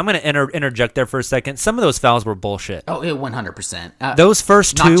 Yeah, I'm going to interject there for a second. Some of those fouls were bullshit. Oh, 100%. Those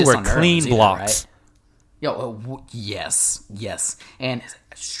first not 2 just were on Nerlens clean either, blocks. right? Yes. And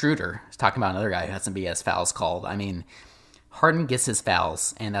Schroeder is talking about another guy who had some BS fouls called. I mean, Harden gets his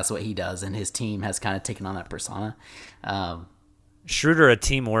fouls, and that's what he does, and his team has kind of taken on that persona. Schroeder, a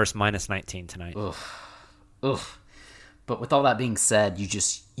team worst, minus 19 tonight. Oof. But with all that being said,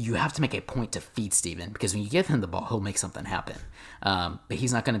 you have to make a point to feed Steven, because when you give him the ball, he'll make something happen. But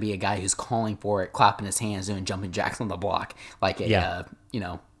he's not going to be a guy who's calling for it, clapping his hands, doing jumping jacks on the block like whoever.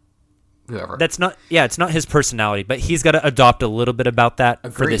 It's not his personality, but he's got to adopt a little bit about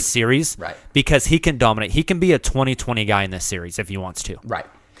that for this series, right? Because he can dominate. He can be a 20-20 guy in this series if he wants to, right?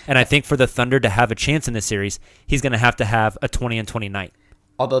 And I think for the Thunder to have a chance in this series, he's going to have a 20-20 night.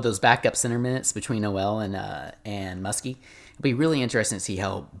 Although those backup center minutes between Noel and Muskie, it'll be really interesting to see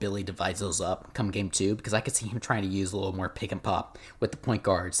how Billy divides those up come game 2, because I could see him trying to use a little more pick and pop with the point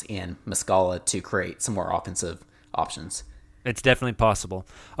guards and Muscala to create some more offensive options. It's definitely possible.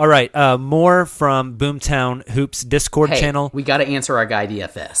 All right, more from Boomtown Hoops Discord channel. We got to answer our guy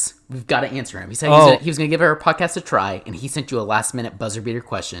DFS. We've got to answer him. He said he was going to give our podcast a try, and he sent you a last-minute buzzer-beater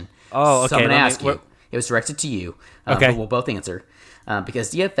question. Oh, okay. So I'm going to ask you. It was directed to you. Okay. But we'll both answer.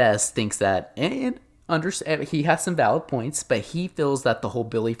 Because DFS thinks that, and he has some valid points, but he feels that the whole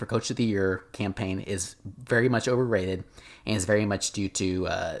Billy for Coach of the Year campaign is very much overrated and is very much due to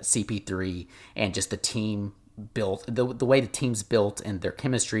CP3 and just the team built, the way the team's built and their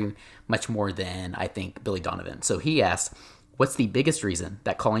chemistry much more than, I think, Billy Donovan. So he asked, what's the biggest reason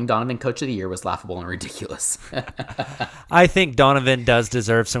that calling Donovan Coach of the Year was laughable and ridiculous? I think Donovan does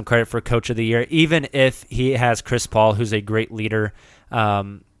deserve some credit for Coach of the Year, even if he has Chris Paul, who's a great leader. At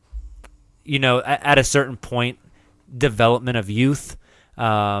a certain point, development of youth,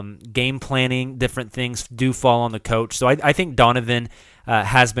 game planning, different things do fall on the coach. So I think Donovan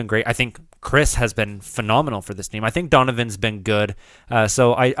has been great. I think Chris has been phenomenal for this team. I think Donovan's been good.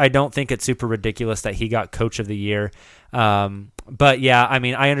 So I don't think it's super ridiculous that he got Coach of the Year. But yeah, I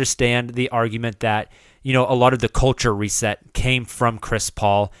mean, I understand the argument that, a lot of the culture reset came from Chris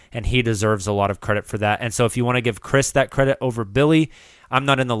Paul, and he deserves a lot of credit for that. And so if you want to give Chris that credit over Billy, I'm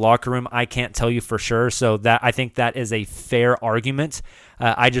not in the locker room. I can't tell you for sure. So I think that is a fair argument.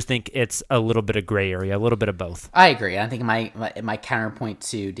 I just think it's a little bit of gray area, a little bit of both. I agree. I think my counterpoint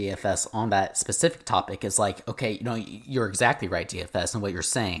to DFS on that specific topic is like, okay, you're exactly right, DFS, and what you're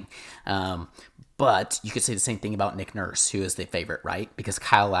saying. But you could say the same thing about Nick Nurse, who is the favorite, right? Because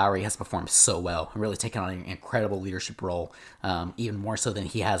Kyle Lowry has performed so well and really taken on an incredible leadership role, even more so than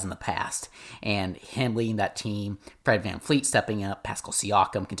he has in the past. And him leading that team, Fred VanVleet stepping up, Pascal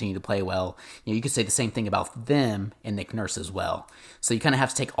Siakam continue to play well. You could say the same thing about them and Nick Nurse as well. So you kind of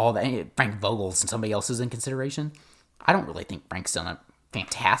have to take all that. Frank Vogel's and somebody else's in consideration. I don't really think Frank's done a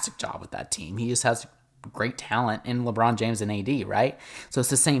fantastic job with that team. He just has great talent in LeBron James and AD, right? So it's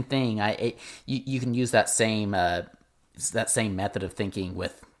the same thing. You can use that same method of thinking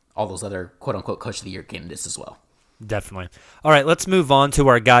with all those other quote unquote Coach of the Year candidates as well. Definitely. All right, let's move on to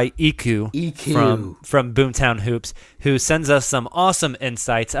our guy EQ. From Boomtown Hoops, who sends us some awesome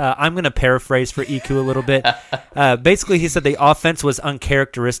insights. I'm going to paraphrase for EQ a little bit. Basically, he said the offense was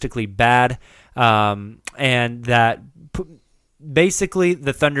uncharacteristically bad, and that basically,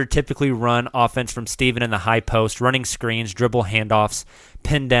 the Thunder typically run offense from Steven in the high post, running screens, dribble handoffs,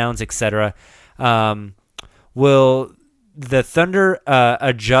 pin downs, etc. Will the Thunder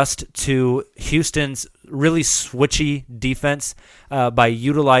adjust to Houston's really switchy defense by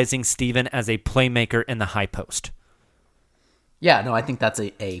utilizing Steven as a playmaker in the high post? Yeah, no, I think that's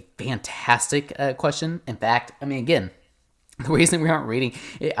a fantastic question. In fact, I mean, again, the reason we aren't reading,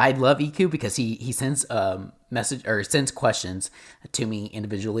 I love EQ because he sends message or sends questions to me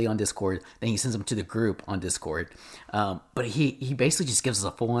individually on Discord. Then he sends them to the group on Discord. But he basically just gives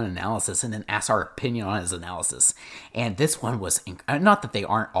us a full-on analysis and then asks our opinion on his analysis. And this one was not that they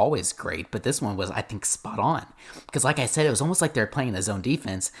aren't always great, but this one was, I think, spot on. Because like I said, it was almost like they're playing a zone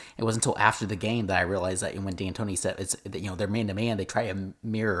defense. It wasn't until after the game that I realized that when D'Antoni said it's, they're man to man, they try to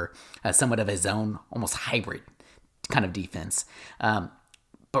mirror somewhat of a zone, almost hybrid kind of defense.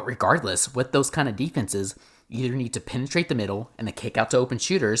 But regardless, with those kind of defenses, you either need to penetrate the middle and then kick out to open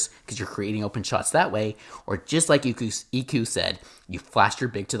shooters because you're creating open shots that way, or just like EQ said, you flash your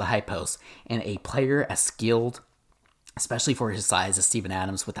big to the high post. And a player as skilled, especially for his size, as Steven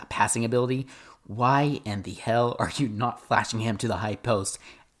Adams with that passing ability, why in the hell are you not flashing him to the high post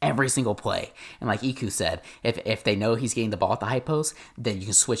every single play? And like EQ said, if they know he's getting the ball at the high post, then you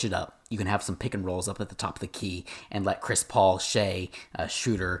can switch it up. You can have some pick and rolls up at the top of the key and let Chris Paul, Shea,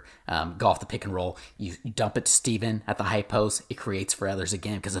 Shooter go off the pick and roll. You dump it to Steven at the high post. It creates for others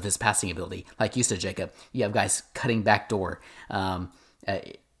again because of his passing ability. Like you said, Jacob, you have guys cutting back door.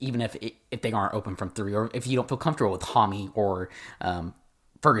 Even if they aren't open from three, or if you don't feel comfortable with Hami or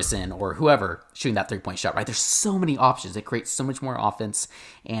Ferguson or whoever shooting that 3-point shot, right? There's so many options. It creates so much more offense.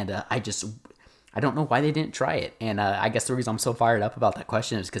 And I don't know why they didn't try it. And I guess the reason I'm so fired up about that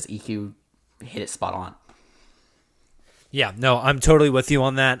question is because EQ hit it spot on. Yeah, no, I'm totally with you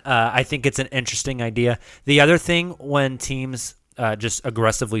on that. I think it's an interesting idea. The other thing when teams just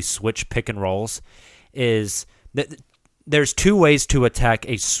aggressively switch pick and rolls is that there's two ways to attack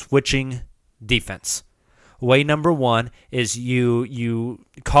a switching defense. Way number one is you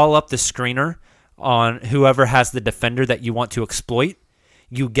call up the screener on whoever has the defender that you want to exploit.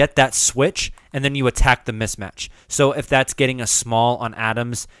 You get that switch, and then you attack the mismatch. So if that's getting a small on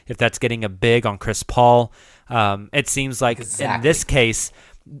Adams, if that's getting a big on Chris Paul, it seems like in this case,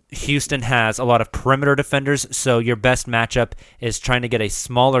 Houston has a lot of perimeter defenders, so your best matchup is trying to get a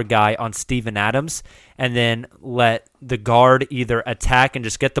smaller guy on Steven Adams and then let the guard either attack and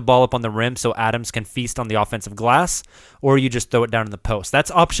just get the ball up on the rim so Adams can feast on the offensive glass, or you just throw it down in the post. That's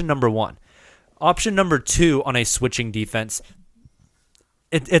option number one. Option number two on a switching defense,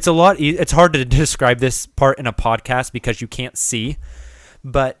 it's hard to describe this part in a podcast because you can't see,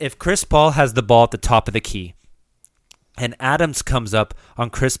 but if Chris Paul has the ball at the top of the key and Adams comes up on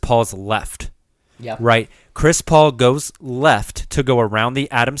Chris Paul's left, right? Chris Paul goes left to go around the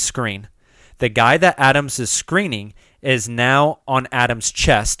Adams screen. The guy that Adams is screening is now on Adams'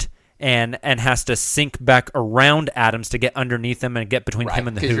 chest and has to sink back around Adams to get underneath him and get between him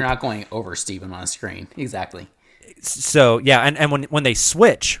and the hoop. Because you're not going over Steven on a screen. Exactly. So, yeah, and when they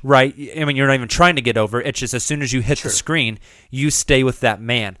switch, right, I mean, you're not even trying to get over. It's just as soon as you hit the screen, you stay with that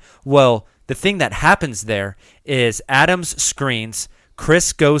man. Well, the thing that happens there is Adams screens,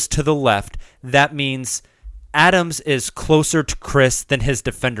 Chris goes to the left. That means Adams is closer to Chris than his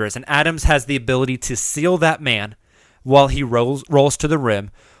defender is, and Adams has the ability to seal that man while he rolls to the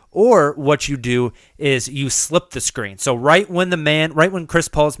rim. Or what you do is you slip the screen. So right when Chris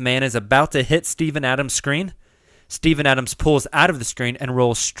Paul's man is about to hit Steven Adams' screen, Steven Adams pulls out of the screen and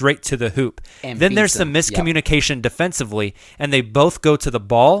rolls straight to the hoop. And then there's some miscommunication defensively, and they both go to the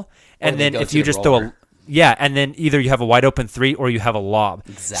ball. And then if you just throw and then either you have a wide open three or you have a lob.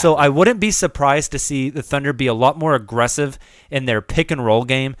 Exactly. So I wouldn't be surprised to see the Thunder be a lot more aggressive in their pick and roll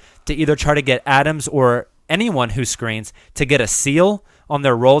game to either try to get Adams or anyone who screens to get a seal on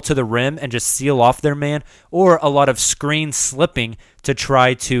their roll to the rim and just seal off their man, or a lot of screen slipping to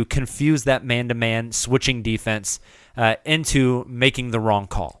try to confuse that man-to-man switching defense into making the wrong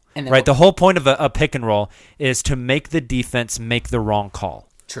call. Right? The whole point of a pick and roll is to make the defense make the wrong call.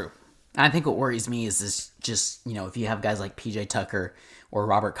 True. I think what worries me is this just, if you have guys like PJ Tucker or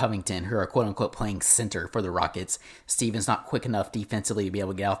Robert Covington who are quote-unquote playing center for the Rockets, Steven's not quick enough defensively to be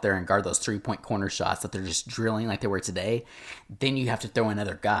able to get out there and guard those three-point corner shots that they're just drilling like they were today, then you have to throw in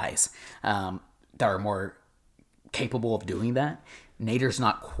other guys that are more capable of doing that. Nerlens is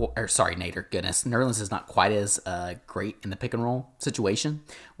not quite as great in the pick and roll situation,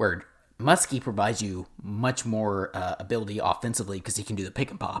 where Muskie provides you much more ability offensively because he can do the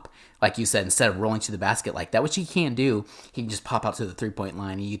pick and pop. Like you said, instead of rolling to the basket like that, which he can do, he can just pop out to the three-point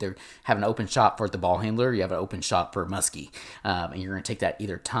line. You either have an open shot for the ball handler or you have an open shot for Muskie. And you're going to take that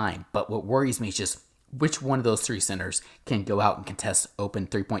either time. But what worries me is just which one of those three centers can go out and contest open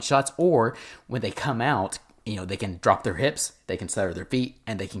three-point shots, or when they come out, they can drop their hips, they can center their feet,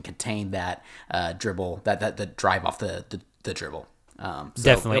 and they can contain that dribble, that drive off the dribble.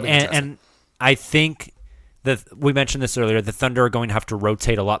 Definitely. And I think that we mentioned this earlier, the Thunder are going to have to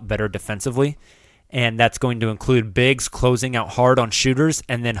rotate a lot better defensively, and that's going to include bigs closing out hard on shooters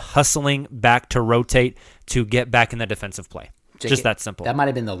and then hustling back to rotate to get back in the defensive play. Just that simple. That might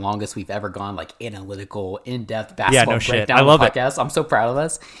have been the longest we've ever gone, like analytical, in-depth basketball breakdown I love podcast. I'm so proud of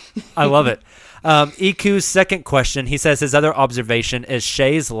us. I love it. EQ's second question, he says his other observation is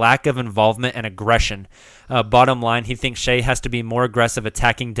Shai's lack of involvement and aggression. Bottom line, he thinks Shai has to be more aggressive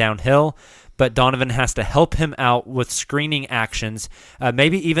attacking downhill, but Donovan has to help him out with screening actions,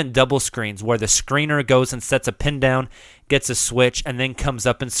 maybe even double screens where the screener goes and sets a pin down, gets a switch, and then comes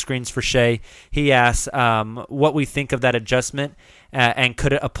up and screens for Shai. He asks what we think of that adjustment and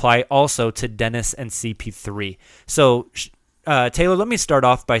could it apply also to Dennis and CP3. So, Taylor, let me start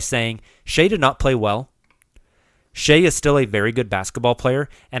off by saying Shai did not play well. Shai is still a very good basketball player,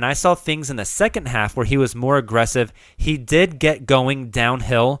 and I saw things in the second half where he was more aggressive. He did get going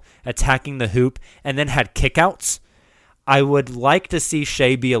downhill, attacking the hoop, and then had kickouts. I would like to see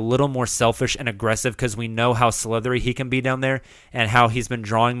Shai be a little more selfish and aggressive because we know how slithery he can be down there and how he's been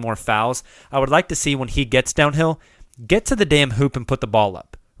drawing more fouls. I would like to see when he gets downhill, get to the damn hoop and put the ball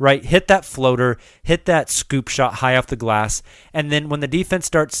up. Right, hit that floater, hit that scoop shot high off the glass, and then when the defense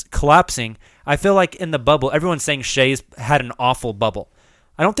starts collapsing, I feel like in the bubble, everyone's saying Shai's had an awful bubble.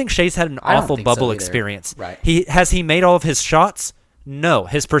 I don't think Shai's had an awful bubble experience. Right. Has he made all of his shots? No,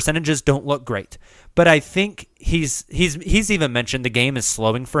 his percentages don't look great. But I think he's even mentioned the game is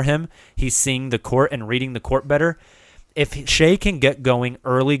slowing for him. He's seeing the court and reading the court better. If Shai can get going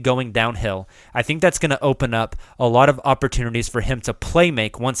early, going downhill, I think that's going to open up a lot of opportunities for him to play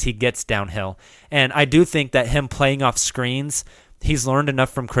make once he gets downhill. And I do think that him playing off screens, he's learned enough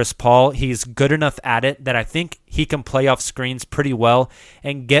from Chris Paul. He's good enough at it that I think he can play off screens pretty well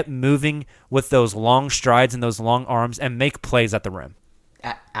and get moving with those long strides and those long arms and make plays at the rim.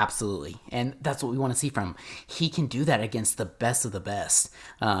 Absolutely. And that's what we want to see from him. He can do that against the best of the best.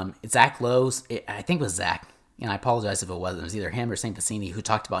 Zach Lowe's, I think it was Zach, and I apologize if it wasn't. It was either him or St. Vicini who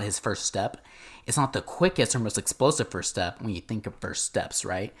talked about his first step. It's not the quickest or most explosive first step when you think of first steps,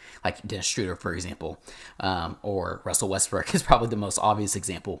 right? Like Dennis Schroeder, for example, or Russell Westbrook is probably the most obvious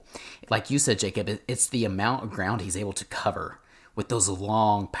example. Like you said, Jacob, it's the amount of ground he's able to cover with those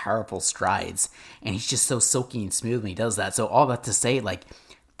long, powerful strides. And he's just so silky and smooth when he does that. So all that to say, like,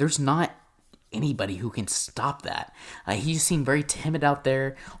 there's not anybody who can stop that. He just seemed very timid out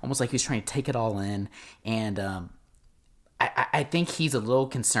there, almost like he was trying to take it all in. And I think he's a little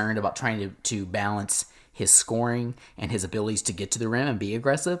concerned about trying to balance his scoring and his abilities to get to the rim and be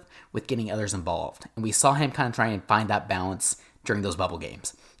aggressive with getting others involved. And we saw him kind of try and find that balance during those bubble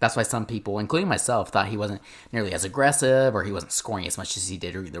games. That's why some people, including myself, thought he wasn't nearly as aggressive or he wasn't scoring as much as he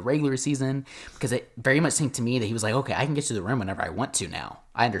did during the regular season, because it very much seemed to me that he was like, okay, I can get to the rim whenever I want to now.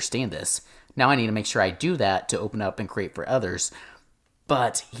 I understand this. Now I need to make sure I do that to open up and create for others.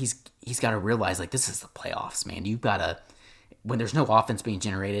 But he's got to realize, like, this is the playoffs, man. You've got to, when there's no offense being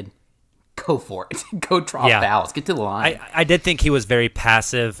generated, go for it. Go draw fouls. Get to the line. I did think he was very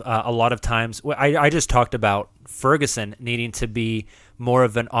passive a lot of times. I just talked about Ferguson needing to be more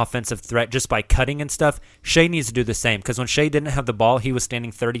of an offensive threat just by cutting and stuff. Shai needs to do the same, because when Shai didn't have the ball, he was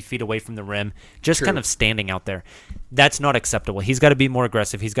standing 30 feet away from the rim, just kind of standing out there. That's not acceptable. He's got to be more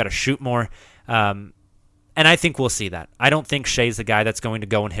aggressive. He's got to shoot more. And I think we'll see that. I don't think Shai's the guy that's going to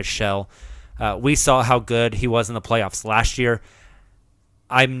go in his shell. We saw how good he was in the playoffs last year.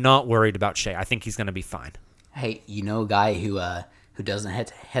 I'm not worried about Shai. I think he's going to be fine. Hey, you know a guy who doesn't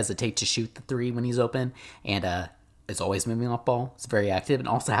hesitate to shoot the three when he's open and is always moving off ball. It's very active and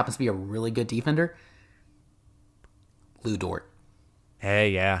also happens to be a really good defender. Lou Dort. Hey,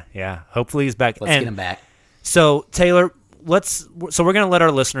 yeah. Hopefully he's back. Let's get him back. So, Taylor, we're going to let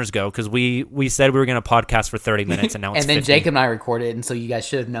our listeners go because we said we were going to podcast for 30 minutes and now it's and then 50. Jacob and I recorded it, and so you guys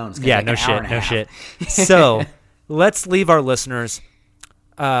should have known. It's no shit. So, let's leave our listeners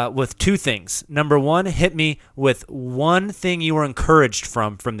with two things. Number one, hit me with one thing you were encouraged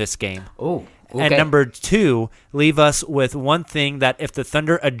from this game. Oh, okay. And number two, leave us with one thing that if the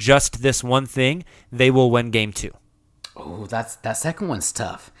Thunder adjust this one thing, they will win game 2. Oh, that second one's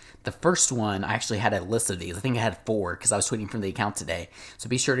tough. The first one, I actually had a list of these. I think I had 4 because I was tweeting from the account today. So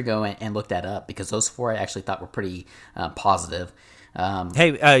be sure to go and look that up because those 4 I actually thought were pretty positive.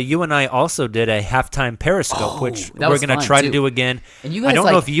 Hey, you and I also did a halftime Periscope, which we're going to try to do again. And you guys, I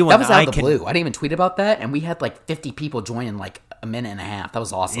don't know if you that and was out I of the can. blue. I didn't even tweet about that, and we had like 50 people join in like a minute and a half. That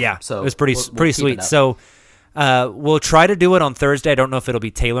was awesome. Yeah, so it was pretty we'll keep sweet. it up. So we'll try to do it on Thursday. I don't know if it'll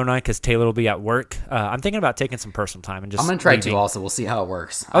be Taylor and I because Taylor will be at work. I'm thinking about taking some personal time and just. I'm gonna try leaving. to also. We'll see how it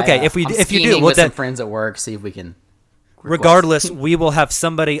works. Okay, I'm if you do, scheming we'll with some friends at work, see if we can. Regardless, we will have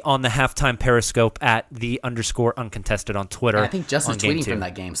somebody on the halftime Periscope at _uncontested on Twitter. And I think Justin's on Game tweeting 2. from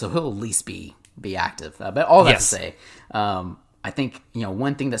that game, so he'll at least be active. But all that Yes. to say, I think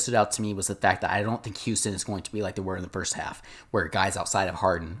one thing that stood out to me was the fact that I don't think Houston is going to be like they were in the first half, where guys outside of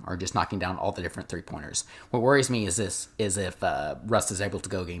Harden are just knocking down all the different 3-pointers. What worries me is if Russ is able to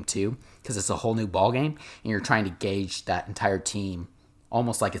go game 2, because it's a whole new ball game, and you're trying to gauge that entire team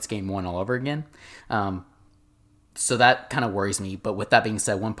almost like it's game 1 all over again. So that kind of worries me. But with that being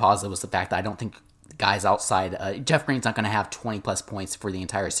said, one positive was the fact that I don't think the guys outside, Jeff Green's not going to have 20-plus points for the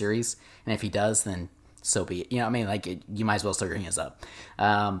entire series. And if he does, then so be it. You know what I mean? Like, you might as well start your hands up.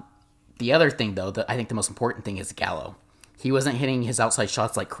 The other thing, though, I think the most important thing is Gallo. He wasn't hitting his outside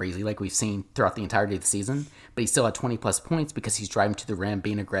shots like crazy like we've seen throughout the entirety of the season, but he still had 20-plus points because he's driving to the rim,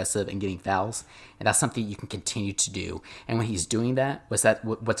 being aggressive, and getting fouls. And that's something you can continue to do. And when he's doing that,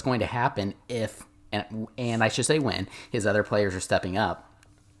 what's going to happen if... And I should say when his other players are stepping up,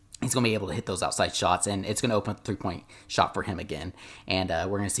 he's going to be able to hit those outside shots, and it's going to open up the 3-point shot for him again. And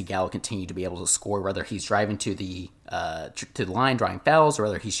we're going to see Gallo continue to be able to score, whether he's driving to the line, drawing fouls, or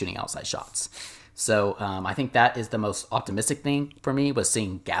whether he's shooting outside shots. So I think that is the most optimistic thing for me, was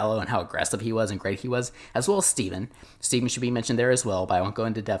seeing Gallo and how aggressive he was and great he was, as well as Steven. Steven should be mentioned there as well, but I won't go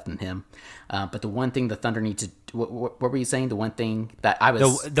into depth on him. But the one thing the Thunder need to... What were you saying? The one thing that I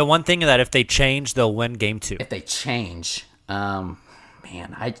was... The one thing that if they change, they'll win game 2. If they change... man,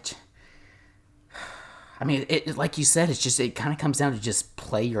 I mean, it like you said, it kind of comes down to just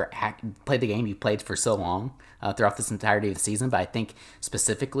play the game you played for so long throughout this entirety of the season. But I think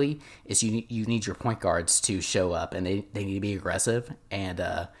specifically is you need your point guards to show up, and they need to be aggressive, and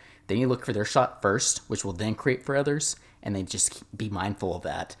they need to look for their shot first, which will then create for others, and they just be mindful of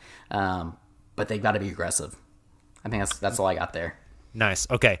that. But they've got to be aggressive. I think that's all I got there. Nice.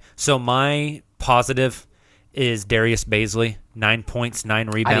 Okay, so my positive is Darius Baisley, 9 points, 9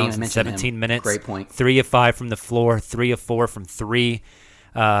 rebounds in 17 minutes. Great point. 3 of 5 from the floor, 3 of 4 from 3.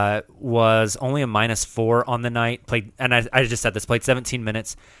 Was only a -4 on the night. Played, and I just said this, played 17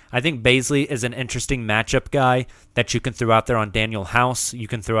 minutes. I think Baisley is an interesting matchup guy that you can throw out there on Daniel House. You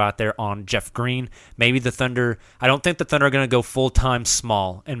can throw out there on Jeff Green. Maybe the Thunder, I don't think the Thunder are going to go full-time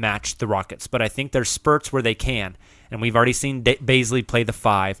small and match the Rockets, but I think there's spurts where they can. And we've already seen Baisley play the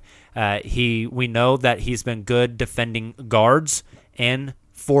 5. We know that he's been good defending guards and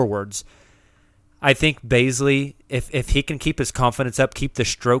forwards. I think Baisley, if he can keep his confidence up, keep the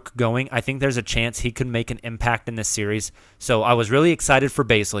stroke going, I think there's a chance he could make an impact in this series. So I was really excited for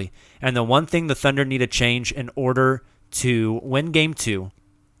Baisley. And the one thing the Thunder need to change in order to win Game 2,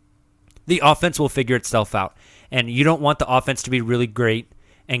 the offense will figure itself out. And you don't want the offense to be really great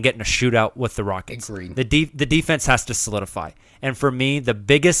and get in a shootout with the Rockets. Agreed. The defense has to solidify. And for me, the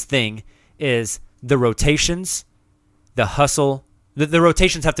biggest thing is the rotations, the hustle. The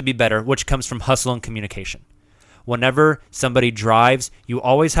rotations have to be better, which comes from hustle and communication. Whenever somebody drives, you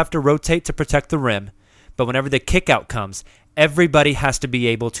always have to rotate to protect the rim. But whenever the kick out comes, everybody has to be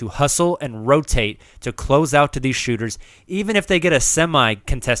able to hustle and rotate to close out to these shooters, even if they get a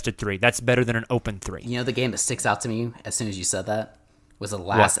semi-contested 3. That's better than an open 3. You know, the game that sticks out to me as soon as you said that was the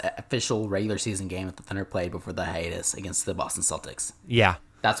last official regular season game that the Thunder played before the hiatus against the Boston Celtics. Yeah.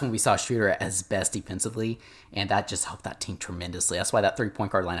 That's when we saw Schroeder at his best defensively, and that just helped that team tremendously. That's why that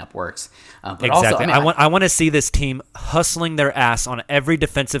 3-point guard lineup works. But Exactly. Also, I want to see this team hustling their ass on every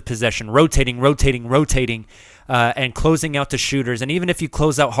defensive possession, rotating, and closing out to shooters. And even if you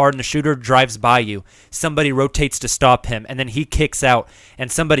close out hard and the shooter drives by you, somebody rotates to stop him, and then he kicks out,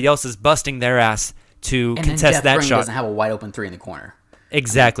 and somebody else is busting their ass to and contest then Jeff that Green shot. doesn't have a wide open 3 in the corner.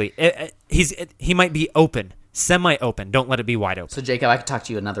 Exactly. He might be open, semi-open. Don't let it be wide open. So, Jacob, I could talk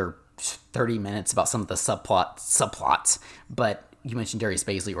to you another 30 minutes about some of the subplots, but you mentioned Darius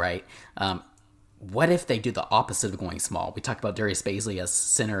Baisley, right? What if they do the opposite of going small? We talked about Darius Baisley as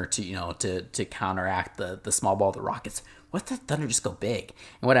center to counteract the small ball of the Rockets. What if the Thunder just go big?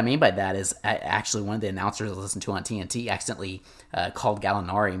 And what I mean by that is actually one of the announcers I listened to on TNT accidentally called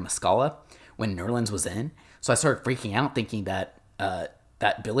Gallinari Muscala when Nerlens was in. So I started freaking out thinking that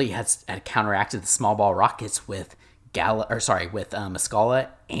Billy had counteracted the small ball Rockets with Muscala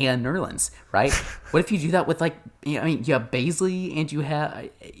and Nerlens, right? What if you do that with you have Baisley and you have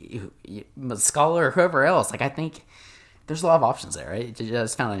Muscala or whoever else? I think there's a lot of options there, right? I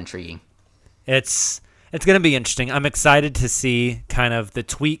just found it intriguing. It's going to be interesting. I'm excited to see kind of the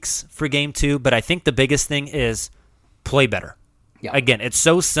tweaks for Game 2, but I think the biggest thing is play better. Yeah. Again, it's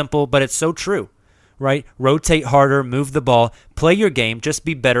so simple, but it's so true, right? Rotate harder, move the ball, play your game, just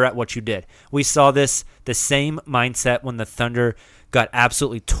be better at what you did. We saw the same mindset when the Thunder got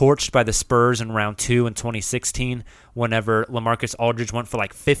absolutely torched by the Spurs in round 2 in 2016 whenever LaMarcus Aldridge went for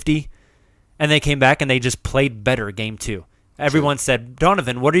 50, and they came back and they just played better Game 2. Everyone said,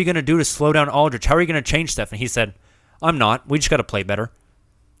 Donovan, what are you going to do to slow down Aldridge? How are you going to change stuff? And he said, I'm not. We just got to play better.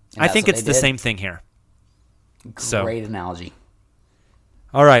 I think it's the same thing here. Great analogy.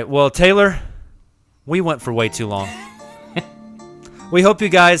 All right. Well, Taylor, we went for way too long. We hope you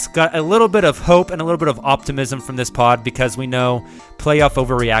guys got a little bit of hope and a little bit of optimism from this pod because we know playoff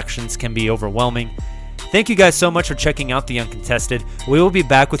overreactions can be overwhelming. Thank you guys so much for checking out The Uncontested. We will be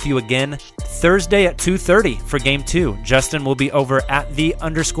back with you again Thursday at 2:30 for Game 2. Justin will be over at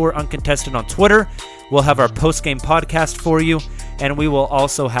 _uncontested on Twitter. We'll have our post-game podcast for you, and we will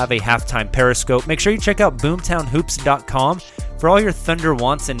also have a halftime Periscope. Make sure you check out boomtownhoops.com for all your Thunder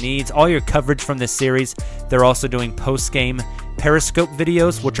wants and needs, all your coverage from this series. They're also doing post-game Periscope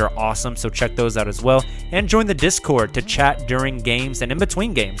videos, which are awesome, so check those out as well. And join the Discord to chat during games and in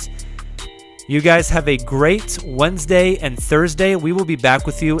between games. You guys have a great Wednesday and Thursday. We will be back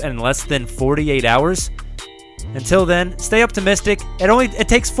with you in less than 48 hours. Until then, stay optimistic. It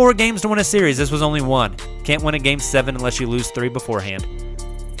takes 4 games to win a series. This was only 1. Can't win a Game 7 unless you lose 3 beforehand.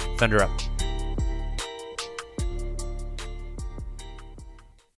 Thunder up.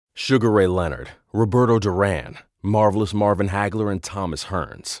 Sugar Ray Leonard, Roberto Duran, Marvelous Marvin Hagler, and Thomas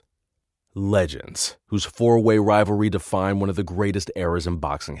Hearns. Legends, whose 4-way rivalry defined one of the greatest eras in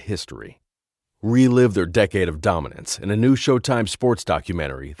boxing history. Relive their decade of dominance in a new Showtime sports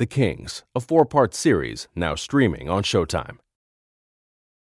documentary, The Kings, a 4-part series now streaming on Showtime.